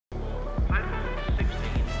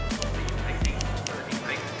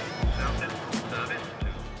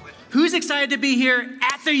who's excited to be here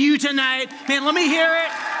at THEU tonight? Man, let me hear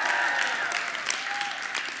it.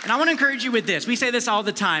 And I want to encourage you with this. We say this all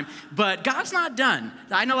the time, but God's not done.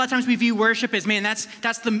 I know a lot of times we view worship as, man, that's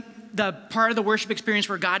the part of the worship experience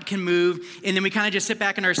where God can move, and then we kind of just sit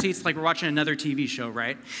back in our seats like we're watching another TV show,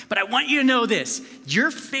 right? But I want you to know this.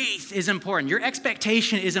 Your faith is important. Your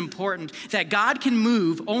expectation is important that God can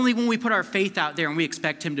move only when we put our faith out there and we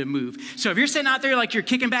expect him to move. So if you're sitting out there like you're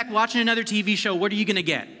kicking back watching another TV show, what are you going to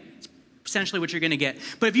get? Essentially what you're going to get.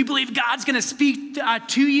 But if you believe God's going to speak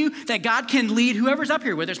to you, that God can lead whoever's up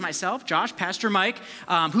here, whether it's myself, Josh, Pastor Mike,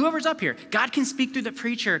 whoever's up here, God can speak through the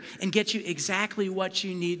preacher and get you exactly what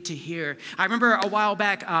you need to hear. I remember a while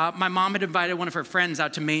back, my mom had invited one of her friends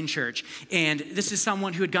out to Main Church, and this is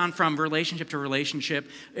someone who had gone from relationship to relationship,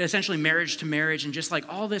 essentially marriage to marriage, and just like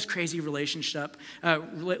all this crazy relationship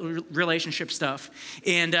stuff.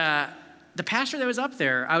 And the pastor that was up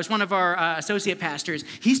there, I was one of our associate pastors,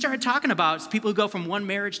 he started talking about people who go from one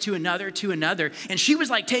marriage to another, and she was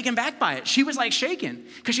like taken back by it. She was like shaken,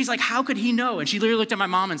 because she's like, how could he know? And she literally looked at my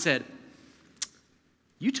mom and said,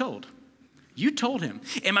 you told him.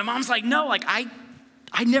 And my mom's like, no, like I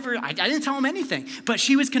didn't tell him anything. But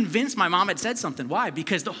she was convinced my mom had said something. Why?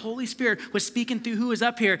 Because the Holy Spirit was speaking through who was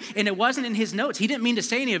up here, and it wasn't in his notes. He didn't mean to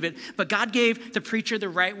say any of it, but God gave the preacher the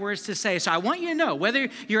right words to say. So I want you to know, whether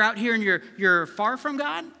you're out here and you're far from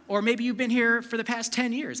God, or maybe you've been here for the past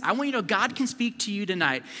 10 years, I want you to know God can speak to you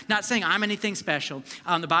tonight. Not saying I'm anything special.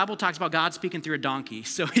 The Bible talks about God speaking through a donkey,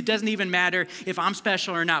 so it doesn't even matter if I'm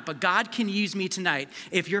special or not, but God can use me tonight.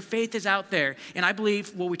 If your faith is out there, and I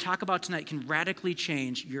believe what we talk about tonight can radically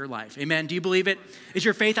change your life. Amen? Do you believe it? Is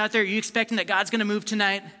your faith out there? Are you expecting that God's going to move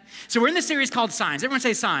tonight? So we're in this series called Signs. Everyone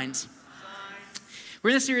say signs. We're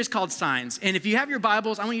in this series called Signs, and if you have your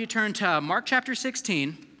Bibles, I want you to turn to Mark chapter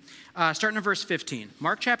 16, starting in verse 15.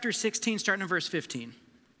 Mark chapter 16, starting in verse 15.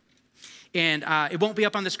 And it won't be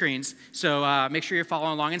up on the screens, so make sure you're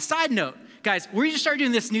following along. And side note, guys, we just started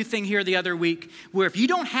doing this new thing here the other week where if you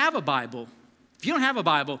don't have a Bible,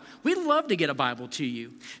 we'd love to get a Bible to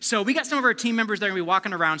you. So we got some of our team members that are going to be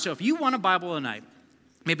walking around. So if you want a Bible tonight,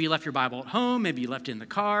 maybe you left your Bible at home, maybe you left it in the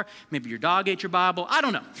car, maybe your dog ate your Bible, I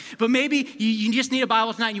don't know. But maybe you just need a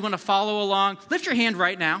Bible tonight and you want to follow along. Lift your hand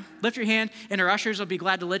right now. Lift your hand, and our ushers will be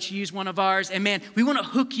glad to let you use one of ours. And man, we want to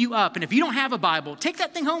hook you up. And if you don't have a Bible, take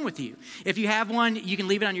that thing home with you. If you have one, you can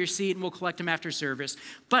leave it on your seat and we'll collect them after service.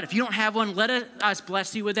 But if you don't have one, let us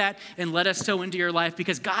bless you with that and let us sow into your life,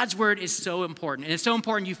 because God's word is so important. And it's so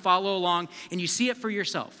important you follow along and you see it for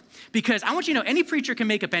yourself. Because I want you to know, any preacher can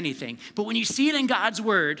make up anything, but when you see it in God's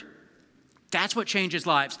word, that's what changes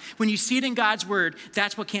lives. When you see it in God's word,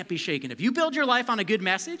 that's what can't be shaken. If you build your life on a good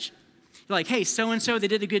message, you're like, hey, so-and-so, they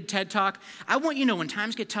did a good TED Talk. I want you to know, when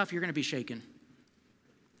times get tough, you're going to be shaken.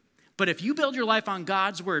 But if you build your life on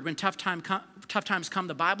God's word, when tough times come,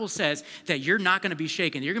 the Bible says that you're not going to be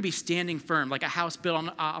shaken. You're going to be standing firm like a house built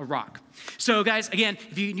on a rock. So guys, again,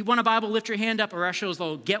 if you want a Bible, lift your hand up, or ushers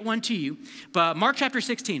will get one to you. But Mark chapter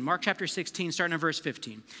 16, starting in verse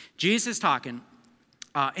 15. Jesus is talking,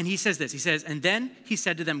 and he says this. He says, and then he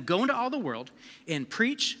said to them, go into all the world and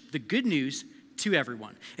preach the good news to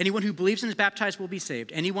everyone. Anyone who believes and is baptized will be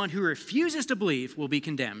saved. Anyone who refuses to believe will be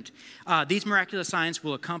condemned. These miraculous signs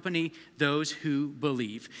will accompany those who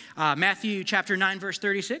believe. Matthew chapter 9, verse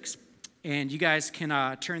 36. And you guys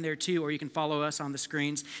can turn there too, or you can follow us on the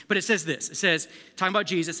screens. But it says this. It says, talking about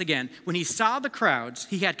Jesus again, when he saw the crowds,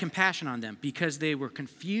 he had compassion on them because they were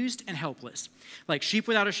confused and helpless, like sheep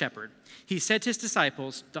without a shepherd. He said to his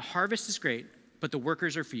disciples, the harvest is great, but the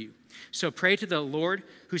workers are few. So pray to the Lord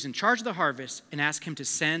who's in charge of the harvest and ask him to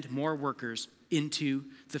send more workers into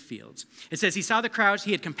the fields. It says he saw the crowds,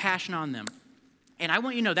 he had compassion on them. And I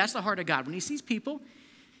want you to know, that's the heart of God. When he sees people,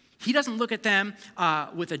 he doesn't look at them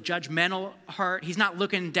with a judgmental heart. He's not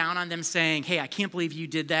looking down on them saying, hey, I can't believe you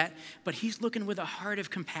did that. But he's looking with a heart of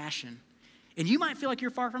compassion. And you might feel like you're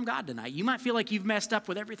far from God tonight. You might feel like you've messed up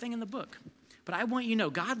with everything in the book. But I want you to know,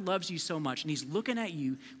 God loves you so much, and he's looking at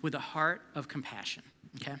you with a heart of compassion,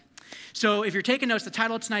 okay? So if you're taking notes, the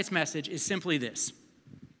title of tonight's message is simply this.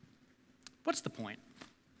 What's the point?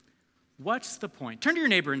 What's the point? Turn to your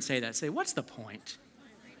neighbor and say that. Say, what's the point?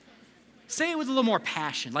 Say it with a little more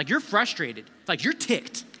passion, like you're frustrated, like you're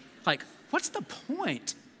ticked. Like, what's the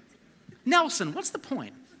point? Nelson, what's the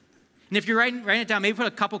point? And if you're writing it down, maybe put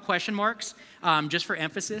a couple question marks just for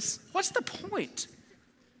emphasis. What's the point?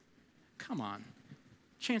 Come on.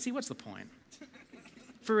 Chancey, what's the point?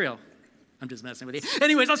 For real. I'm just messing with you.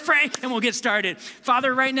 Anyways, let's pray and we'll get started.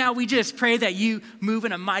 Father, right now we just pray that you move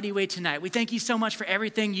in a mighty way tonight. We thank you so much for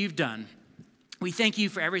everything you've done. We thank you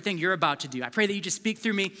for everything you're about to do. I pray that you just speak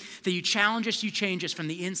through me, that you challenge us, you change us from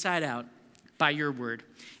the inside out by your word.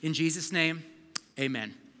 In Jesus' name,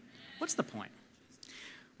 amen. What's the point?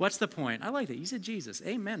 What's the point? I like that. You said Jesus.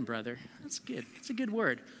 Amen, brother. That's good. It's a good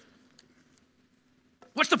word.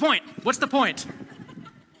 What's the point? What's the point?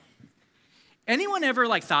 Anyone ever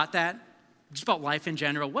thought that? Just about life in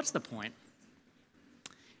general. What's the point?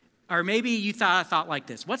 Or maybe you thought like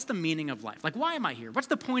this. What's the meaning of life? Why am I here? What's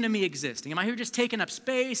the point of me existing? Am I here just taking up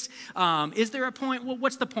space? Is there a point? Well,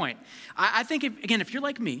 what's the point? I think, if you're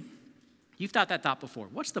like me, you've thought that thought before.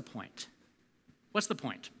 What's the point? What's the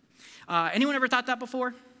point? Anyone ever thought that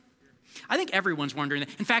before? I think everyone's wondering that.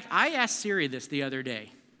 In fact, I asked Siri this the other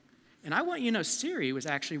day. And I want you to know Siri was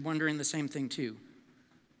actually wondering the same thing too.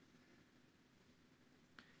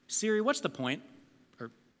 Siri, what's the point?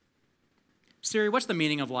 Or Siri, what's the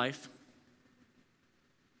meaning of life?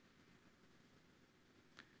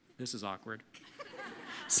 This is awkward.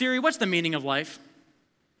 Siri, what's the meaning of life?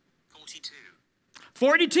 42.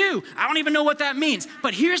 42. I don't even know what that means.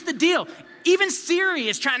 But here's the deal. Even Siri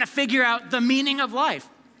is trying to figure out the meaning of life.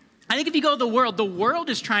 I think if you go to the world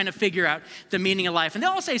is trying to figure out the meaning of life. And they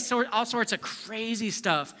all say all sorts of crazy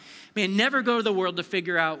stuff. Man, never go to the world to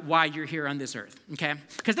figure out why you're here on this earth, okay?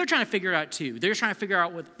 Because they're trying to figure it out too. They're trying to figure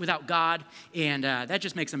out without God, and that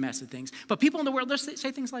just makes a mess of things. But people in the world, they'll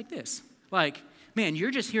say things like this. Man,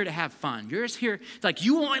 you're just here to have fun. You're just here,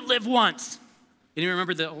 you only live once. Anyone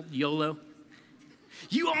remember the old YOLO?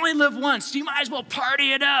 You only live once, so you might as well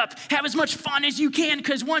party it up. Have as much fun as you can,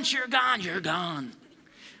 because once you're gone, you're gone.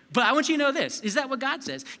 But I want you to know this. Is that what God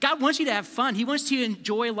says? God wants you to have fun. He wants you to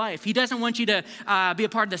enjoy life. He doesn't want you to be a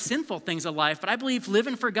part of the sinful things of life. But I believe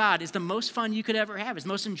living for God is the most fun you could ever have. It's the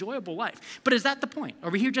most enjoyable life. But is that the point? Are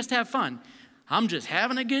we here just to have fun? I'm just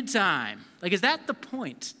having a good time. Is that the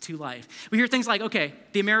point to life? We hear things like, okay,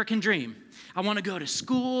 the American dream. I want to go to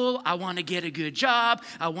school. I want to get a good job.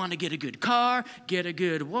 I want to get a good car, get a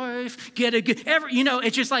good wife,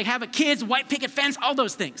 it's just have a kids, white picket fence, all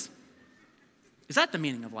those things. Is that the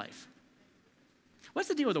meaning of life? What's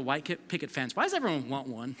the deal with a white picket fence? Why does everyone want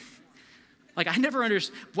one? I never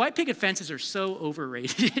understood. White picket fences are so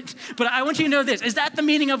overrated. But I want you to know this. Is that the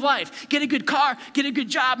meaning of life? Get a good car, get a good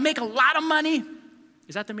job, make a lot of money.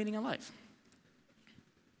 Is that the meaning of life?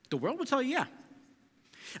 The world will tell you, yeah.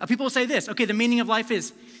 People will say this. Okay, the meaning of life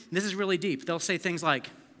is, and this is really deep. They'll say things like,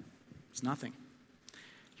 it's nothing.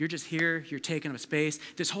 You're just here, you're taking up space.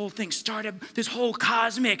 This whole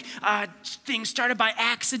cosmic thing started by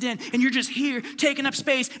accident, and you're just here taking up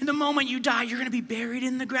space. And the moment you die, you're gonna be buried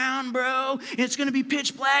in the ground, bro. And it's gonna be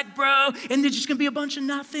pitch black, bro. And there's just gonna be a bunch of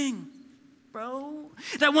nothing, bro.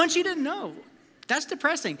 And I want you to know, that's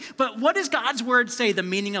depressing. But what does God's word say the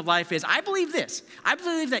meaning of life is? I believe this. I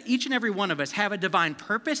believe that each and every one of us have a divine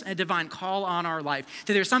purpose and a divine call on our life.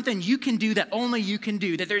 That there's something you can do that only you can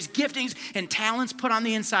do. That there's giftings and talents put on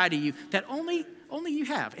the inside of you that only you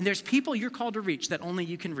have. And there's people you're called to reach that only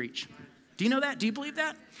you can reach. Do you know that? Do you believe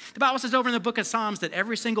that? The Bible says over in the book of Psalms that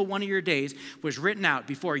every single one of your days was written out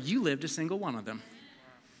before you lived a single one of them.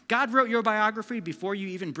 God wrote your biography before you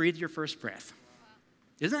even breathed your first breath.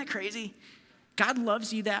 Isn't that crazy? God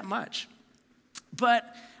loves you that much.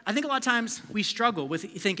 But I think a lot of times we struggle with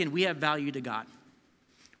thinking we have value to God.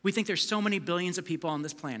 We think there's so many billions of people on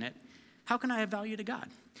this planet. How can I have value to God?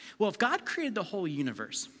 Well, if God created the whole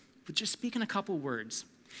universe, with just speaking a couple words,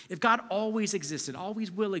 if God always existed, always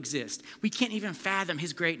will exist, we can't even fathom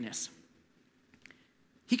his greatness.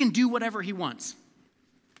 He can do whatever he wants.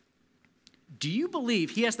 Do you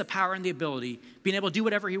believe he has the power and the ability, being able to do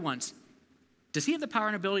whatever he wants? Does he have the power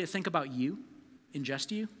and ability to think about you? In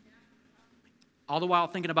just you? All the while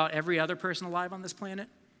thinking about every other person alive on this planet?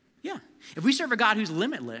 Yeah. If we serve a God who's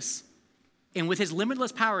limitless, and with his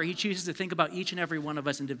limitless power, he chooses to think about each and every one of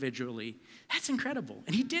us individually, that's incredible.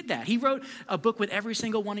 And he did that. He wrote a book with every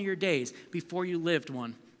single one of your days before you lived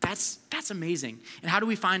one. That's amazing. And how do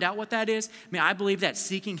we find out what that is? I believe that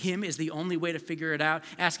seeking him is the only way to figure it out.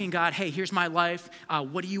 Asking God, hey, here's my life.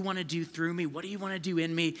 What do you want to do through me? What do you want to do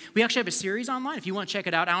in me? We actually have a series online if you want to check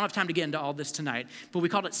it out. I don't have time to get into all this tonight, but we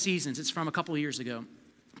called it Seasons. It's from a couple of years ago.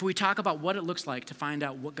 But we talk about what it looks like to find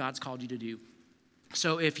out what God's called you to do.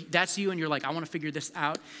 So if that's you and you're like, I want to figure this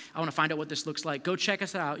out, I want to find out what this looks like, go check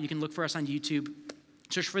us out. You can look for us on YouTube.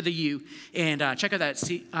 Search for THEU and check out that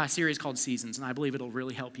series called Seasons, and I believe it'll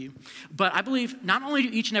really help you. But I believe not only do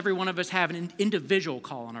each and every one of us have an individual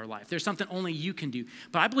call on our life, there's something only you can do,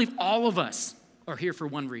 but I believe all of us are here for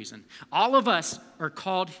one reason. All of us are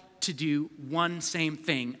called to do one same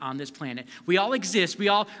thing on this planet. We all exist. We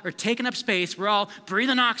all are taking up space. We're all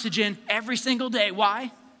breathing oxygen every single day.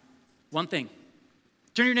 Why? One thing.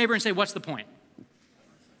 Turn to your neighbor and say, what's the point?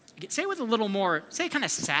 say it with a little more, say kind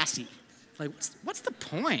of sassy. Like, what's the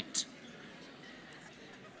point?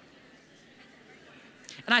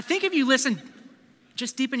 And I think if you listen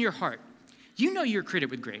just deep in your heart, you know you're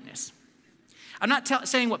created with greatness. I'm not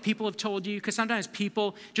saying what people have told you, because sometimes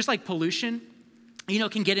people, just like pollution,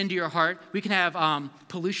 can get into your heart. We can have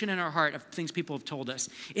pollution in our heart of things people have told us.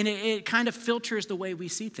 And it kind of filters the way we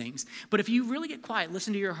see things. But if you really get quiet,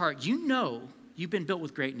 listen to your heart, you know you've been built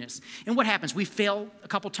with greatness. And what happens? We fail a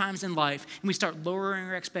couple times in life, and we start lowering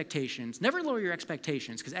our expectations. Never lower your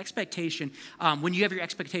expectations, because expectation, when you have your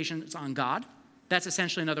expectations on God, that's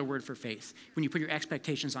essentially another word for faith. When you put your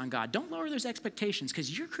expectations on God, don't lower those expectations,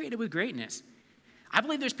 because you're created with greatness. I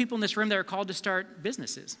believe there's people in this room that are called to start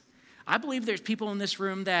businesses. I believe there's people in this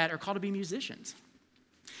room that are called to be musicians.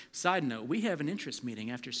 Side note, we have an interest meeting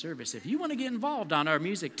after service. If you want to get involved on our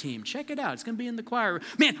music team, check it out. It's going to be in the choir.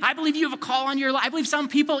 Man, I believe you have a call on your life. I believe some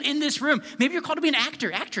people in this room, maybe you're called to be an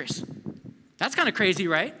actor, actress. That's kind of crazy,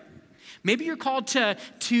 right? Maybe you're called to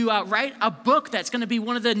write a book that's going to be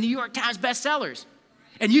one of the New York Times bestsellers.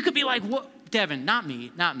 And you could be like, what? Devin, not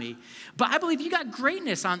me. But I believe you got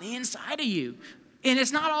greatness on the inside of you. And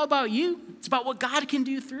it's not all about you. It's about what God can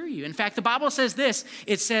do through you. In fact, the Bible says this.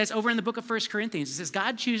 It says over in the book of 1 Corinthians, it says,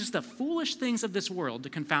 God chooses the foolish things of this world to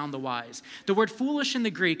confound the wise. The word foolish in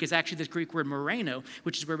the Greek is actually this Greek word moreno,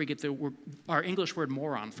 which is where we get our English word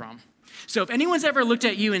moron from. So if anyone's ever looked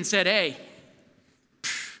at you and said, hey,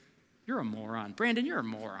 you're a moron. Brandon, you're a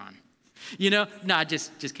moron. Nah,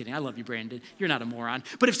 just kidding. I love you, Brandon. You're not a moron.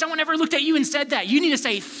 But if someone ever looked at you and said that, you need to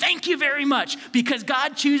say, thank you very much, because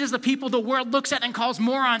God chooses the people the world looks at and calls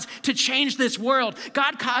morons to change this world.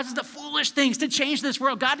 God causes the foolish things to change this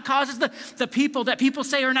world. God causes the people that people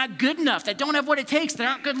say are not good enough, that don't have what it takes, that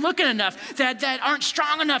aren't good looking enough, that aren't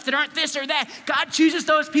strong enough, that aren't this or that. God chooses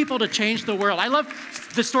those people to change the world. I love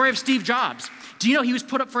the story of Steve Jobs. Do you know he was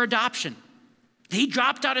put up for adoption? He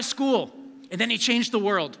dropped out of school, and then he changed the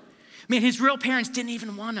world. Man, his real parents didn't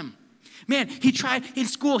even want him. Man, he tried in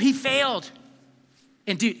school, he failed.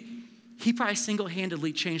 And dude, he probably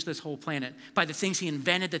single-handedly changed this whole planet by the things he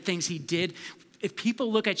invented, the things he did. If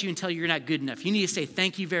people look at you and tell you you're not good enough, you need to say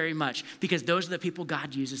thank you very much, because those are the people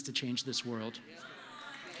God uses to change this world.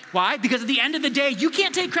 Why? Because at the end of the day, you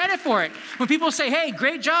can't take credit for it. When people say, hey,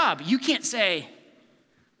 great job, you can't say,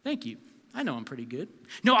 thank you. I know I'm pretty good.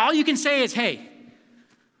 No, all you can say is, hey,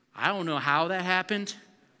 I don't know how that happened.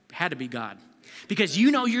 It had to be God. Because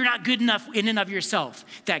you know you're not good enough in and of yourself,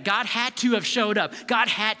 that God had to have showed up. God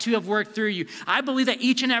had to have worked through you. I believe that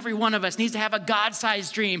each and every one of us needs to have a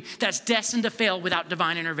God-sized dream that's destined to fail without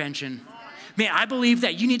divine intervention. Man, I believe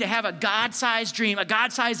that you need to have a God-sized dream, a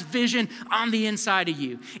God-sized vision on the inside of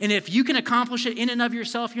you. And if you can accomplish it in and of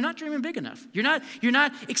yourself, you're not dreaming big enough. You're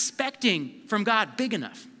not expecting from God big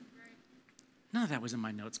enough. None of that was in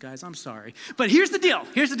my notes, guys. I'm sorry. But here's the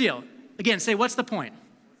deal. Again, say, what's the point?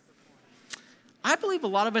 I believe a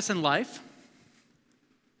lot of us in life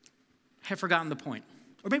have forgotten the point.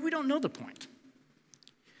 Or maybe we don't know the point.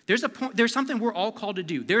 There's something we're all called to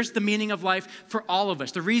do. There's the meaning of life for all of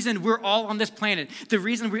us. The reason we're all on this planet. The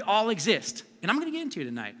reason we all exist. And I'm going to get into it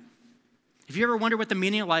tonight. If you ever wonder what the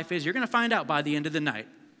meaning of life is, you're going to find out by the end of the night.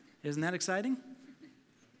 Isn't that exciting?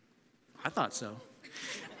 I thought so.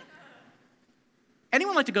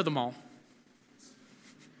 Anyone like to go to the mall?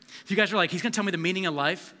 If you guys are like, he's going to tell me the meaning of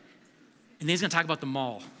life, and then he's going to talk about the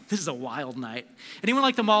mall. This is a wild night. Anyone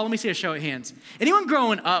like the mall? Let me see a show of hands. Anyone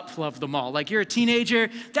growing up love the mall? Like you're a teenager,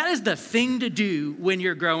 that is the thing to do when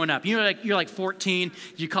you're growing up. You're like 14,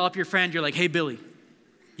 you call up your friend, you're like, hey, Billy,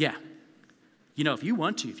 yeah. If you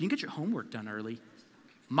want to, if you can get your homework done early,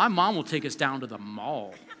 my mom will take us down to the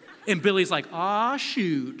mall. And Billy's like, aw,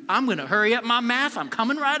 shoot, I'm going to hurry up my math. I'm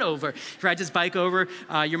coming right over. He rides his bike over.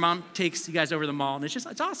 Your mom takes you guys over to the mall, and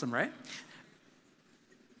it's awesome, right?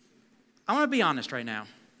 I want to be honest right now.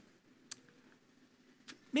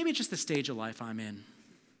 Maybe it's just the stage of life I'm in.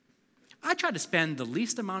 I try to spend the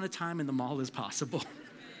least amount of time in the mall as possible.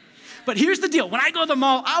 But here's the deal. When I go to the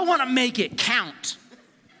mall, I want to make it count.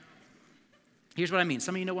 Here's what I mean.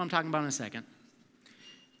 Some of you know what I'm talking about in a second.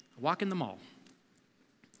 I walk in the mall.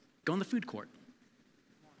 Go in the food court.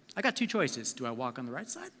 I got two choices. Do I walk on the right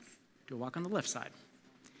side? Do I walk on the left side?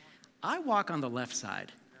 I walk on the left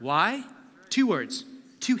side. Why? 2 words.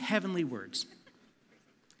 2 heavenly words.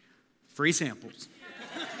 Free samples.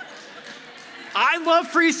 I love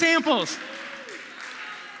free samples.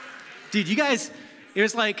 Dude, you guys, it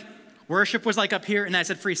was like worship was like up here, and I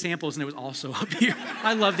said free samples, and it was also up here.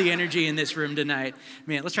 I love the energy in this room tonight.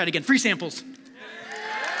 Man, let's try it again. Free samples.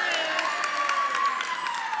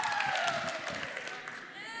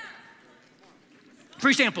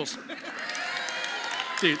 Free samples.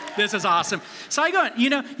 Dude, this is awesome. So I go, you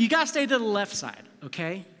got to stay to the left side,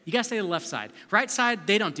 okay? You got to stay to the left side. Right side,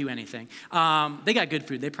 they don't do anything. They got good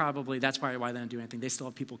food. That's probably why they don't do anything. They still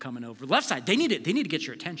have people coming over. Left side, they need to get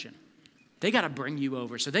your attention. They got to bring you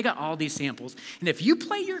over. So they got all these samples. And if you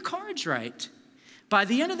play your cards right, by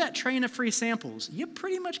the end of that train of free samples, you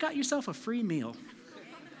pretty much got yourself a free meal.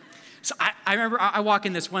 So I remember I walk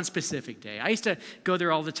in this one specific day. I used to go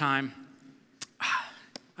there all the time.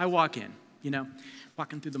 I walk in,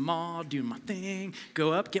 walking through the mall, doing my thing,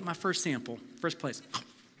 go up, get my first sample, first place.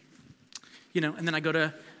 And then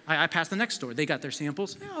I pass the next store. They got their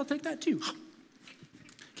samples. Yeah, I'll take that too.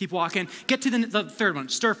 Keep walking. Get to the third one,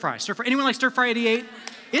 stir fry. Stir fry. Anyone like stir fry 88?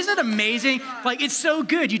 Isn't it amazing? Like, it's so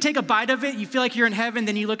good. You take a bite of it, you feel like you're in heaven,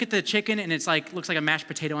 then you look at the chicken and it's like, looks like a mashed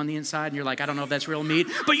potato on the inside, and you're like, I don't know if that's real meat.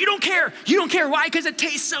 But you don't care. You don't care. Why? Because it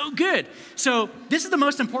tastes so good. So this is the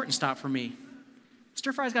most important stop for me.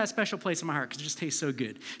 Stir fry's got a special place in my heart because it just tastes so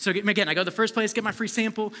good. So again, I go to the first place, get my free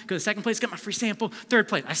sample. Go to the second place, get my free sample. Third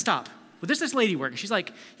place, I stop. Well, there's this lady working. She's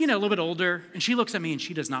like, a little bit older, and she looks at me and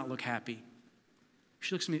she does not look happy.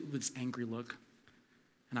 She looks at me with this angry look.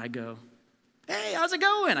 And I go, hey, how's it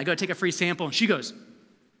going? I go take a free sample, and she goes,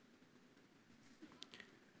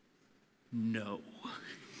 no.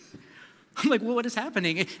 I'm like, well, what is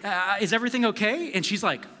happening? Is everything okay? And she's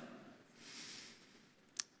like,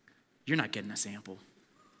 you're not getting a sample.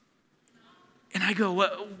 And I go,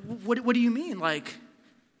 what do you mean? Like,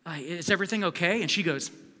 is everything okay? And she goes,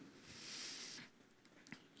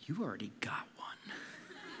 you already got one.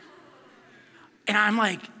 And I'm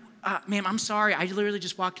like, ma'am, I'm sorry. I literally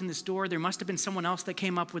just walked in this door. There must have been someone else that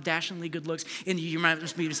came up with dashingly good looks, and you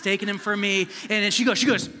might be mistaking him for me. And then she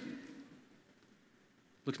goes,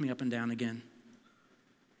 looks me up and down again.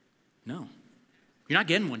 No. You're not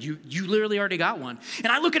getting one. You literally already got one. And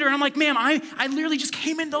I look at her and I'm like, ma'am, I literally just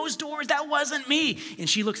came in those doors. That wasn't me. And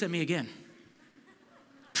she looks at me again.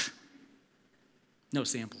 No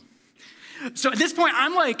sample. So at this point,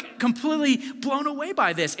 I'm like completely blown away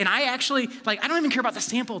by this. And I actually, I don't even care about the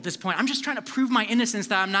sample at this point. I'm just trying to prove my innocence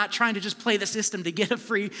that I'm not trying to just play the system to get a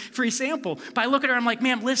free sample. But I look at her, I'm like,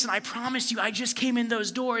 ma'am, listen, I promise you, I just came in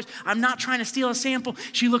those doors. I'm not trying to steal a sample.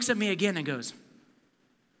 She looks at me again and goes,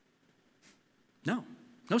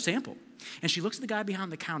 no sample. And she looks at the guy behind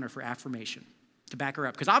the counter for affirmation to back her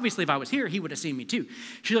up. Because obviously if I was here, he would have seen me too.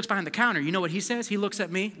 She looks behind the counter. You know what he says? He looks at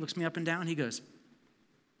me, looks me up and down. He goes,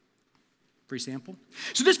 free sample?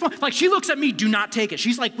 So at this point, she looks at me, do not take it.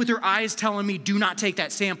 She's like with her eyes telling me, do not take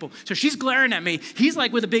that sample. So she's glaring at me. He's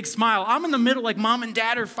like with a big smile. I'm in the middle like mom and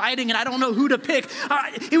dad are fighting and I don't know who to pick.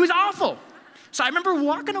 It was awful. So I remember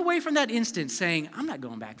walking away from that instant saying, I'm not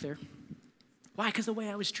going back there. Why? Because the way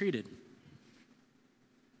I was treated.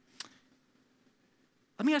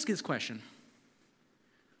 Let me ask you this question.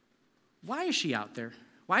 Why is she out there?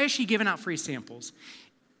 Why is she giving out free samples?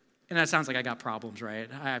 And that sounds like I got problems, right?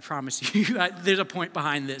 I promise you, there's a point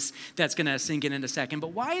behind this that's going to sink in a second.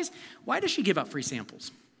 But why does she give out free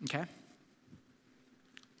samples? Okay?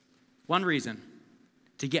 One reason,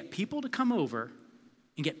 to get people to come over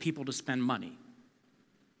and get people to spend money.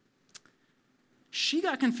 She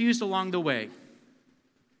got confused along the way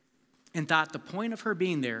and thought the point of her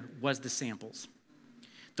being there was the samples.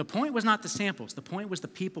 The point was not the samples. The point was the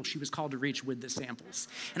people she was called to reach with the samples.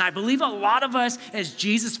 And I believe a lot of us as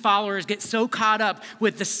Jesus followers get so caught up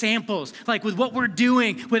with the samples, with what we're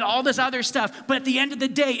doing, with all this other stuff. But at the end of the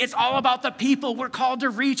day, it's all about the people we're called to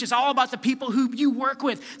reach. It's all about the people who you work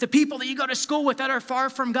with, the people that you go to school with that are far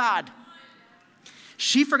from God.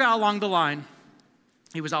 She forgot along the line,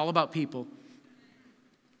 it was all about people.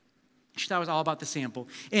 She thought it was all about the sample.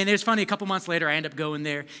 And it was funny, a couple months later, I end up going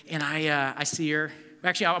there, and I see her.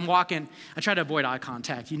 Actually, I'm walking. I try to avoid eye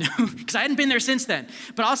contact, because I hadn't been there since then.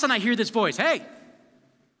 But all of a sudden, I hear this voice, hey,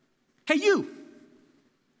 you.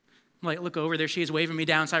 I'm like, look over, there she is waving me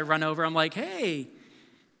down, so I run over. I'm like, hey,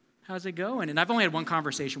 how's it going? And I've only had one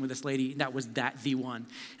conversation with this lady, and that was the one.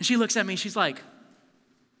 And she looks at me, and she's like,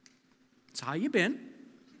 so how you been?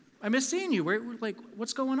 I miss seeing you.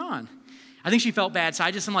 What's going on? I think she felt bad, so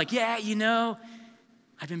I'm like, yeah,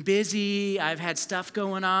 I've been busy. I've had stuff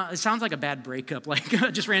going on. It sounds like a bad breakup, I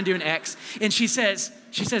just ran into an ex. And she says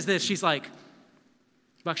this. She's like,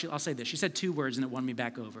 well, actually, I'll say this. She said two words, and it won me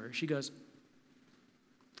back over. She goes,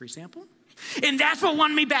 free sample? And that's what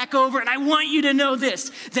won me back over. And I want you to know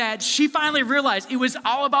this, that she finally realized it was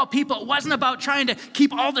all about people. It wasn't about trying to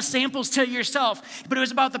keep all the samples to yourself, but it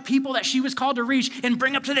was about the people that she was called to reach and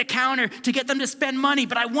bring up to the counter to get them to spend money.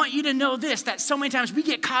 But I want you to know this, that so many times we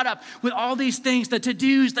get caught up with all these things, the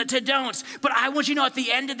to-dos, the to-don'ts. But I want you to know at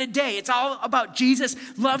the end of the day, it's all about Jesus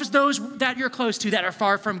loves those that you're close to that are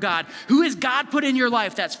far from God. Who has God put in your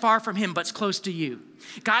life that's far from him but's close to you?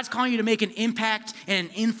 God's calling you to make an impact and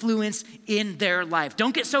an influence in their life.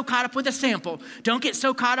 Don't get so caught up with a sample. Don't get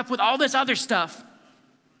so caught up with all this other stuff.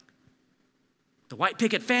 The white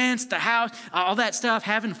picket fence, the house, all that stuff,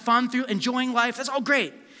 having fun through, enjoying life, that's all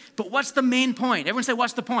great. But what's the main point? Everyone say,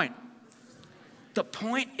 what's the point? The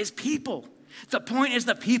point is people. The point is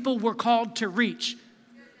the people we're called to reach.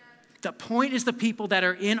 The point is the people that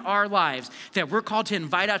are in our lives that we're called to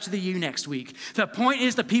invite out to the THEU next week. The point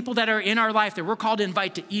is the people that are in our life that we're called to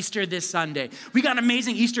invite to Easter this Sunday. We got an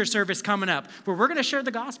amazing Easter service coming up where we're going to share the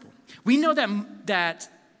gospel. We know that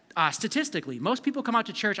statistically, most people come out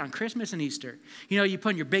to church on Christmas and Easter. You know, you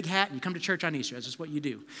put on your big hat and you come to church on Easter. That's just what you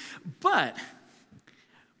do. But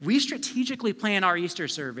we strategically plan our Easter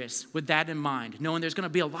service with that in mind, knowing there's going to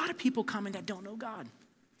be a lot of people coming that don't know God.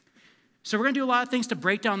 So we're going to do a lot of things to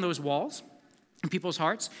break down those walls in people's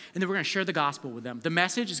hearts, and then we're going to share the gospel with them. The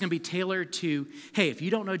message is going to be tailored to, hey, if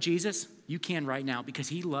you don't know Jesus, you can right now because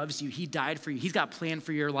he loves you. He died for you. He's got a plan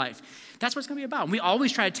for your life. That's what it's going to be about. And we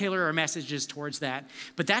always try to tailor our messages towards that,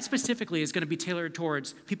 but that specifically is going to be tailored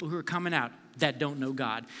towards people who are coming out that don't know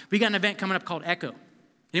God. We got an event coming up called Echo.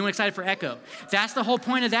 Anyone excited for Echo? That's the whole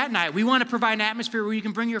point of that night. We want to provide an atmosphere where you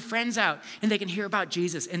can bring your friends out and they can hear about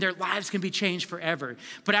Jesus and their lives can be changed forever.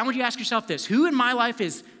 But I want you to ask yourself this. Who in my life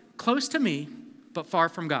is close to me but far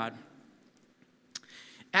from God?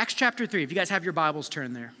 Acts chapter 3. If you guys have your Bibles,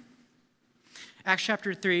 turn there. Acts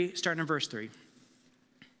chapter 3, starting in verse 3.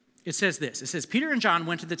 It says this. It says, Peter and John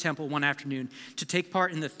went to the temple one afternoon to take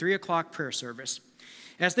part in the 3 o'clock prayer service.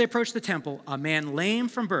 As they approached the temple, a man lame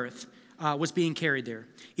from birth was being carried there.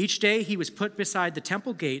 Each day he was put beside the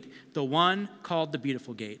temple gate, the one called the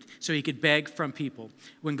Beautiful Gate, so he could beg from people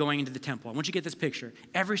when going into the temple. I want you to get this picture.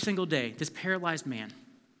 Every single day, this paralyzed man,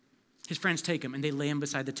 his friends take him and they lay him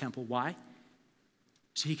beside the temple. Why?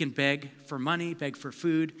 So he can beg for money, beg for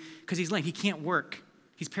food, because he's lame. He can't work.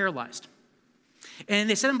 He's paralyzed. And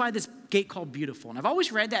they set him by this gate called Beautiful. And I've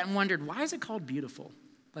always read that and wondered, why is it called Beautiful?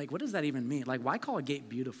 Like, what does that even mean? Like, why call a gate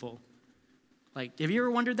beautiful? Like, have you ever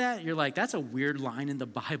wondered that? You're like, that's a weird line in the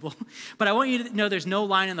Bible. But I want you to know there's no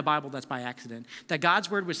line in the Bible that's by accident. That God's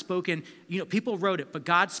word was spoken, people wrote it, but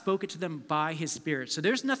God spoke it to them by his Spirit. So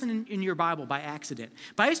there's nothing in your Bible by accident.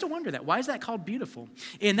 But I used to wonder that. Why is that called beautiful?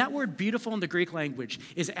 And that word beautiful in the Greek language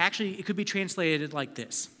is actually, it could be translated like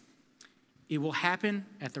this. It will happen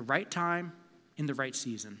at the right time in the right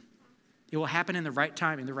season. It will happen in the right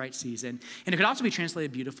time, in the right season. And it could also be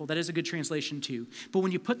translated beautiful. That is a good translation too. But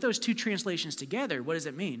when you put those two translations together, what does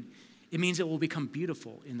it mean? It means it will become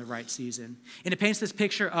beautiful in the right season. And it paints this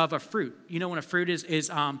picture of a fruit. You know when a fruit is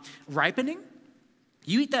ripening?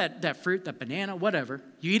 You eat that fruit, that banana, whatever.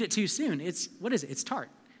 You eat it too soon. It's tart.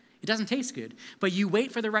 It doesn't taste good. But you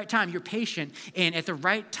wait for the right time. You're patient. And at the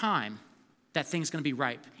right time, that thing's going to be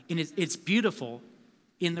ripe. And it's beautiful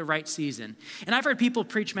in the right season. And I've heard people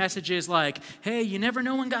preach messages like, hey, you never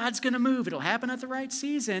know when God's going to move. It'll happen at the right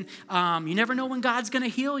season. You never know when God's going to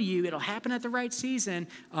heal you. It'll happen at the right season.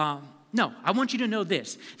 No, I want you to know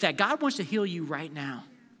this, that God wants to heal you right now.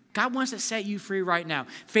 God wants to set you free right now.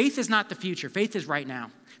 Faith is not the future. Faith is right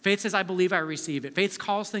now. Faith says, I believe, I receive it. Faith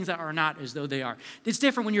calls things that are not as though they are. It's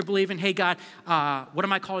different when you're believing, hey, God, what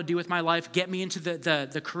am I called to do with my life? Get me into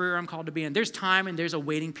the career I'm called to be in. There's time and there's a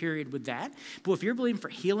waiting period with that. But if you're believing for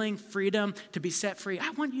healing, freedom, to be set free, I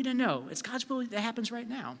want you to know it's God's will that happens right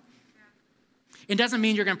now. It doesn't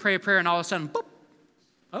mean you're going to pray a prayer and all of a sudden, boop,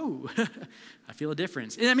 oh, I feel a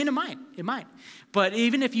difference. I mean, it might. But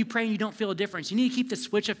even if you pray and you don't feel a difference, you need to keep the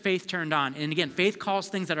switch of faith turned on. And again, faith calls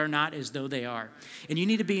things that are not as though they are. And you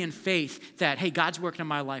need to be in faith that, hey, God's working in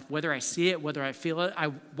my life, whether I see it, whether I feel it.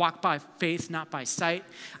 I walk by faith, not by sight.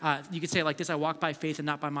 You could say it like this, I walk by faith and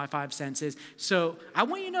not by my five senses. So I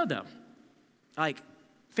want you to know, though, like,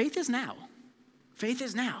 faith is now. Faith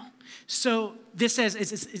is now. So this says,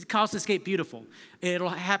 it calls this gate beautiful. It'll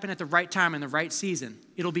happen at the right time in the right season.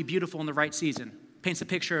 It'll be beautiful in the right season. Paints a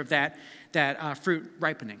picture of that fruit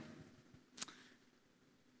ripening.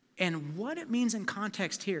 And what it means in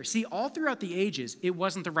context here. See, all throughout the ages, it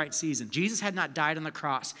wasn't the right season. Jesus had not died on the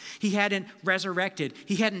cross. He hadn't resurrected.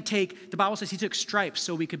 The Bible says he took stripes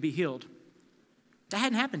so we could be healed. That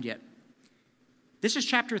hadn't happened yet. This is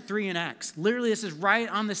chapter 3 in Acts. Literally, this is right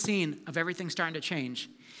on the scene of everything starting to change.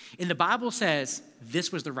 And the Bible says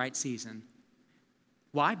this was the right season.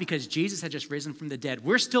 Why? Because Jesus had just risen from the dead.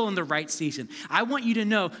 We're still in the right season. I want you to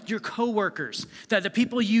know, your coworkers, that the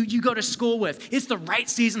people you go to school with, it's the right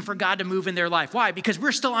season for God to move in their life. Why? Because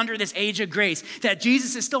we're still under this age of grace, that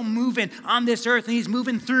Jesus is still moving on this earth, and he's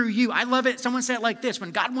moving through you. I love it. Someone said it like this: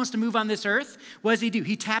 when God wants to move on this earth, what does he do?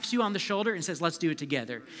 He taps you on the shoulder and says, let's do it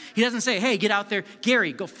together. He doesn't say, hey, get out there,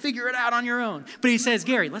 Gary, go figure it out on your own. But he says,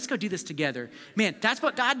 Gary, let's go do this together. Man, that's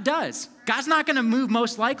what God does. God's not going to move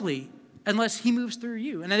most likely unless he moves through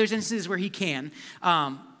you. And there's instances where he can,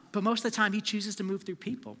 but most of the time he chooses to move through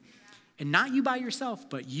people. And not you by yourself,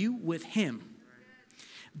 but you with him.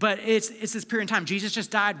 But it's this period in time. Jesus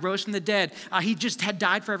just died, rose from the dead. He just had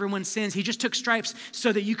died for everyone's sins. He just took stripes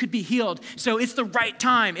so that you could be healed. So it's the right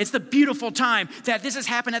time. It's the beautiful time that this has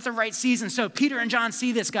happened at the right season. So Peter and John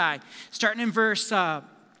see this guy. Starting in verse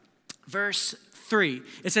 3,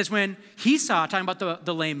 it says, when he saw, talking about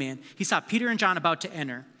the lame man, he saw Peter and John about to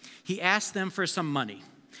enter. He asked them for some money.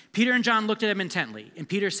 Peter and John looked at him intently, and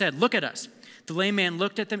Peter said, look at us. The lame man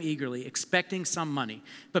looked at them eagerly, expecting some money.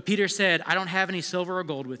 But Peter said, I don't have any silver or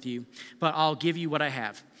gold with you, but I'll give you what I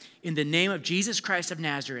have. In the name of Jesus Christ of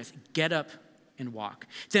Nazareth, get up and walk.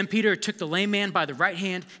 Then Peter took the lame man by the right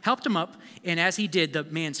hand, helped him up, and as he did, the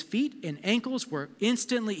man's feet and ankles were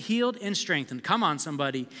instantly healed and strengthened. Come on,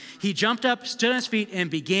 somebody. He jumped up, stood on his feet,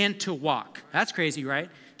 and began to walk. That's crazy,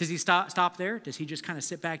 right? Does he stop there? Does he just kind of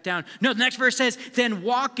sit back down? No, the next verse says, then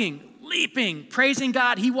walking, leaping, praising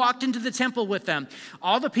God, he walked into the temple with them.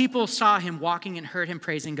 All the people saw him walking and heard him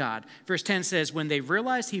praising God. Verse 10 says, when they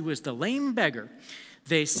realized he was the lame beggar,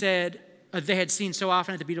 they had seen so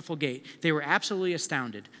often at the beautiful gate, they were absolutely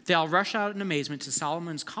astounded. They all rushed out in amazement to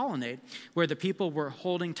Solomon's colonnade, where the people were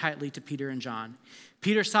holding tightly to Peter and John.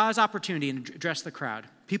 Peter saw his opportunity and addressed the crowd.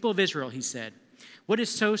 People of Israel, he said, what is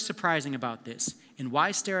so surprising about this? And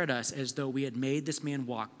why stare at us as though we had made this man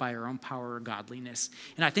walk by our own power or godliness?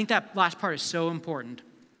 And I think that last part is so important.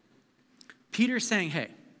 Peter's saying, hey,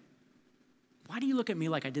 why do you look at me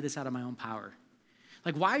like I did this out of my own power?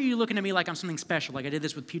 Like, why are you looking at me like I'm something special, like I did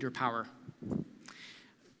this with Peter power?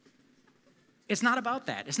 It's not about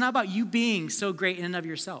that. It's not about you being so great in and of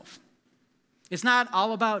yourself. It's not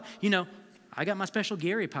all about, I got my special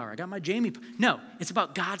Gary power. I got my Jamie. No, it's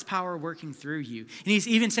about God's power working through you. And he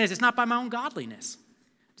even says it's not by my own godliness.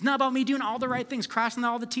 It's not about me doing all the right things, crossing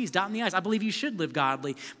all the T's, dotting the I's. I believe you should live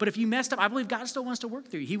godly. But if you messed up, I believe God still wants to work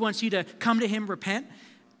through you. He wants you to come to him, repent.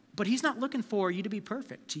 But he's not looking for you to be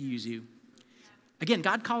perfect to use you. Again,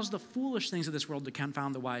 God calls the foolish things of this world to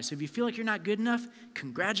confound the wise. So if you feel like you're not good enough,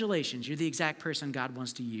 congratulations. You're the exact person God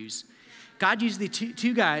wants to use. God used the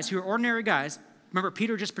two guys who are ordinary guys. Remember,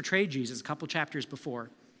 Peter just betrayed Jesus a couple chapters before.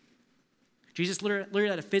 Jesus literally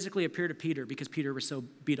had to physically appear to Peter because Peter was so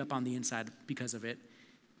beat up on the inside because of it.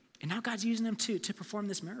 And now God's using them to perform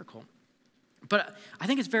this miracle. But I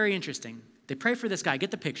think it's very interesting. They pray for this guy.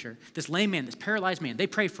 Get the picture. This lame man, this paralyzed man. They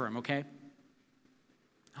pray for him, okay?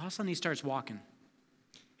 All of a sudden, he starts walking.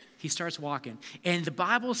 He starts walking. And the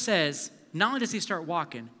Bible says, not only does he start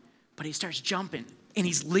walking, but he starts jumping and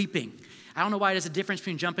he's leaping. I don't know why there's a difference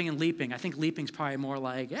between jumping and leaping. I think leaping's probably more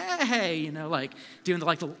like, hey, like doing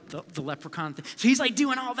the leprechaun thing. So he's like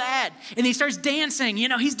doing all that. And he starts dancing.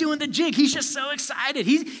 He's doing the jig. He's just so excited.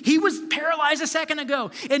 He was paralyzed a second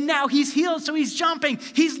ago. And now he's healed. So he's jumping.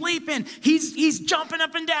 He's leaping. He's jumping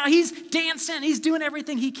up and down. He's dancing. He's doing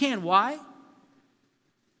everything he can. Why?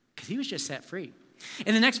 Because he was just set free.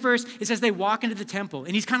 In the next verse, it says they walk into the temple.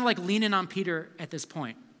 And he's kind of like leaning on Peter at this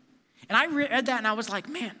point. And I read that and I was like,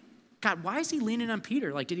 man, God, why is he leaning on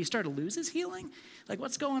Peter? Like, did he start to lose his healing? Like,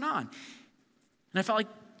 what's going on? And I felt like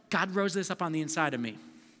God rose this up on the inside of me.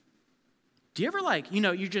 Do you ever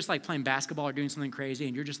you're just like playing basketball or doing something crazy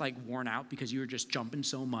and you're just like worn out because you were just jumping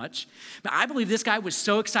so much? But I believe this guy was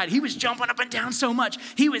so excited. He was jumping up and down so much.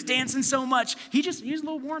 He was dancing so much. He was a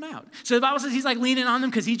little worn out. So the Bible says he's like leaning on them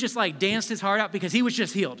because he just like danced his heart out because he was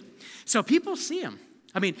just healed. So people see him.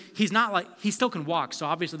 I mean, he still can walk, so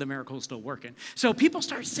obviously the miracle is still working. So people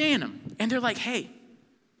start seeing him, and they're like, hey,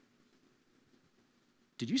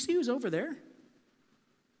 did you see who's over there?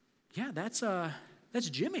 Yeah, that's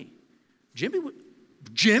Jimmy. Jimmy?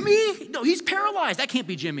 No, he's paralyzed. That can't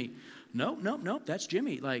be Jimmy. No, that's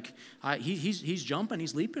Jimmy. Like, he's jumping,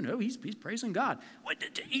 he's leaping. Oh, he's praising God. What,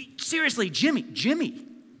 seriously, Jimmy.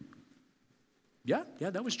 Yeah,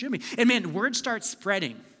 that was Jimmy. And man, word starts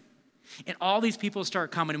spreading. And all these people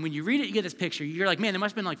start coming. And when you read it, you get this picture. You're like, man, there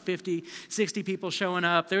must have been like 50, 60 people showing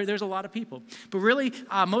up. There's a lot of people. But really,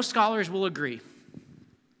 most scholars will agree.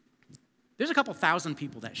 There's a couple thousand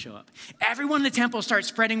people that show up. Everyone in the temple starts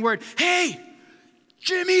spreading word. Hey,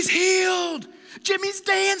 Jimmy's healed. Jimmy's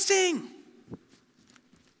dancing.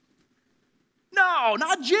 No,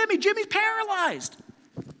 not Jimmy. Jimmy's paralyzed.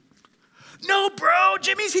 No, bro,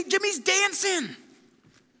 Jimmy's dancing.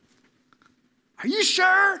 Are you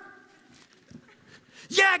sure?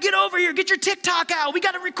 Yeah, get over here. Get your TikTok out. We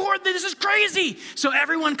got to record this. This is crazy. So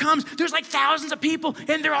everyone comes. There's like thousands of people,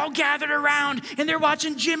 and they're all gathered around, and they're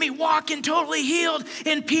watching Jimmy walking totally healed.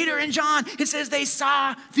 And Peter and John, it says they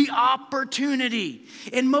saw the opportunity.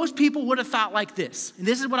 And most people would have thought like this. And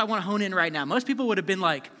this is what I want to hone in right now. Most people would have been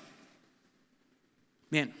like,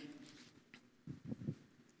 man,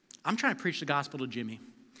 I'm trying to preach the gospel to Jimmy.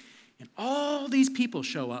 And all these people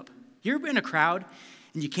show up. You're in a crowd,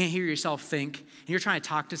 and you can't hear yourself think, and you're trying to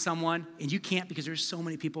talk to someone, and you can't because there's so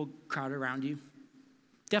many people crowded around you.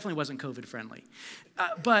 Definitely wasn't COVID friendly.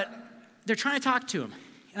 But they're trying to talk to him,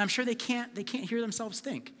 and I'm sure they can't hear themselves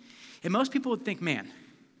think. And most people would think, man,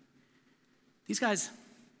 these guys,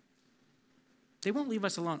 they won't leave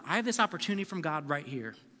us alone. I have this opportunity from God right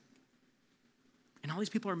here. And all these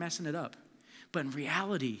people are messing it up. But in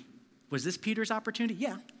reality, was this Peter's opportunity?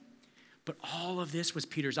 Yeah. But all of this was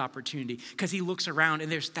Peter's opportunity because he looks around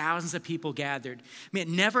and there's thousands of people gathered.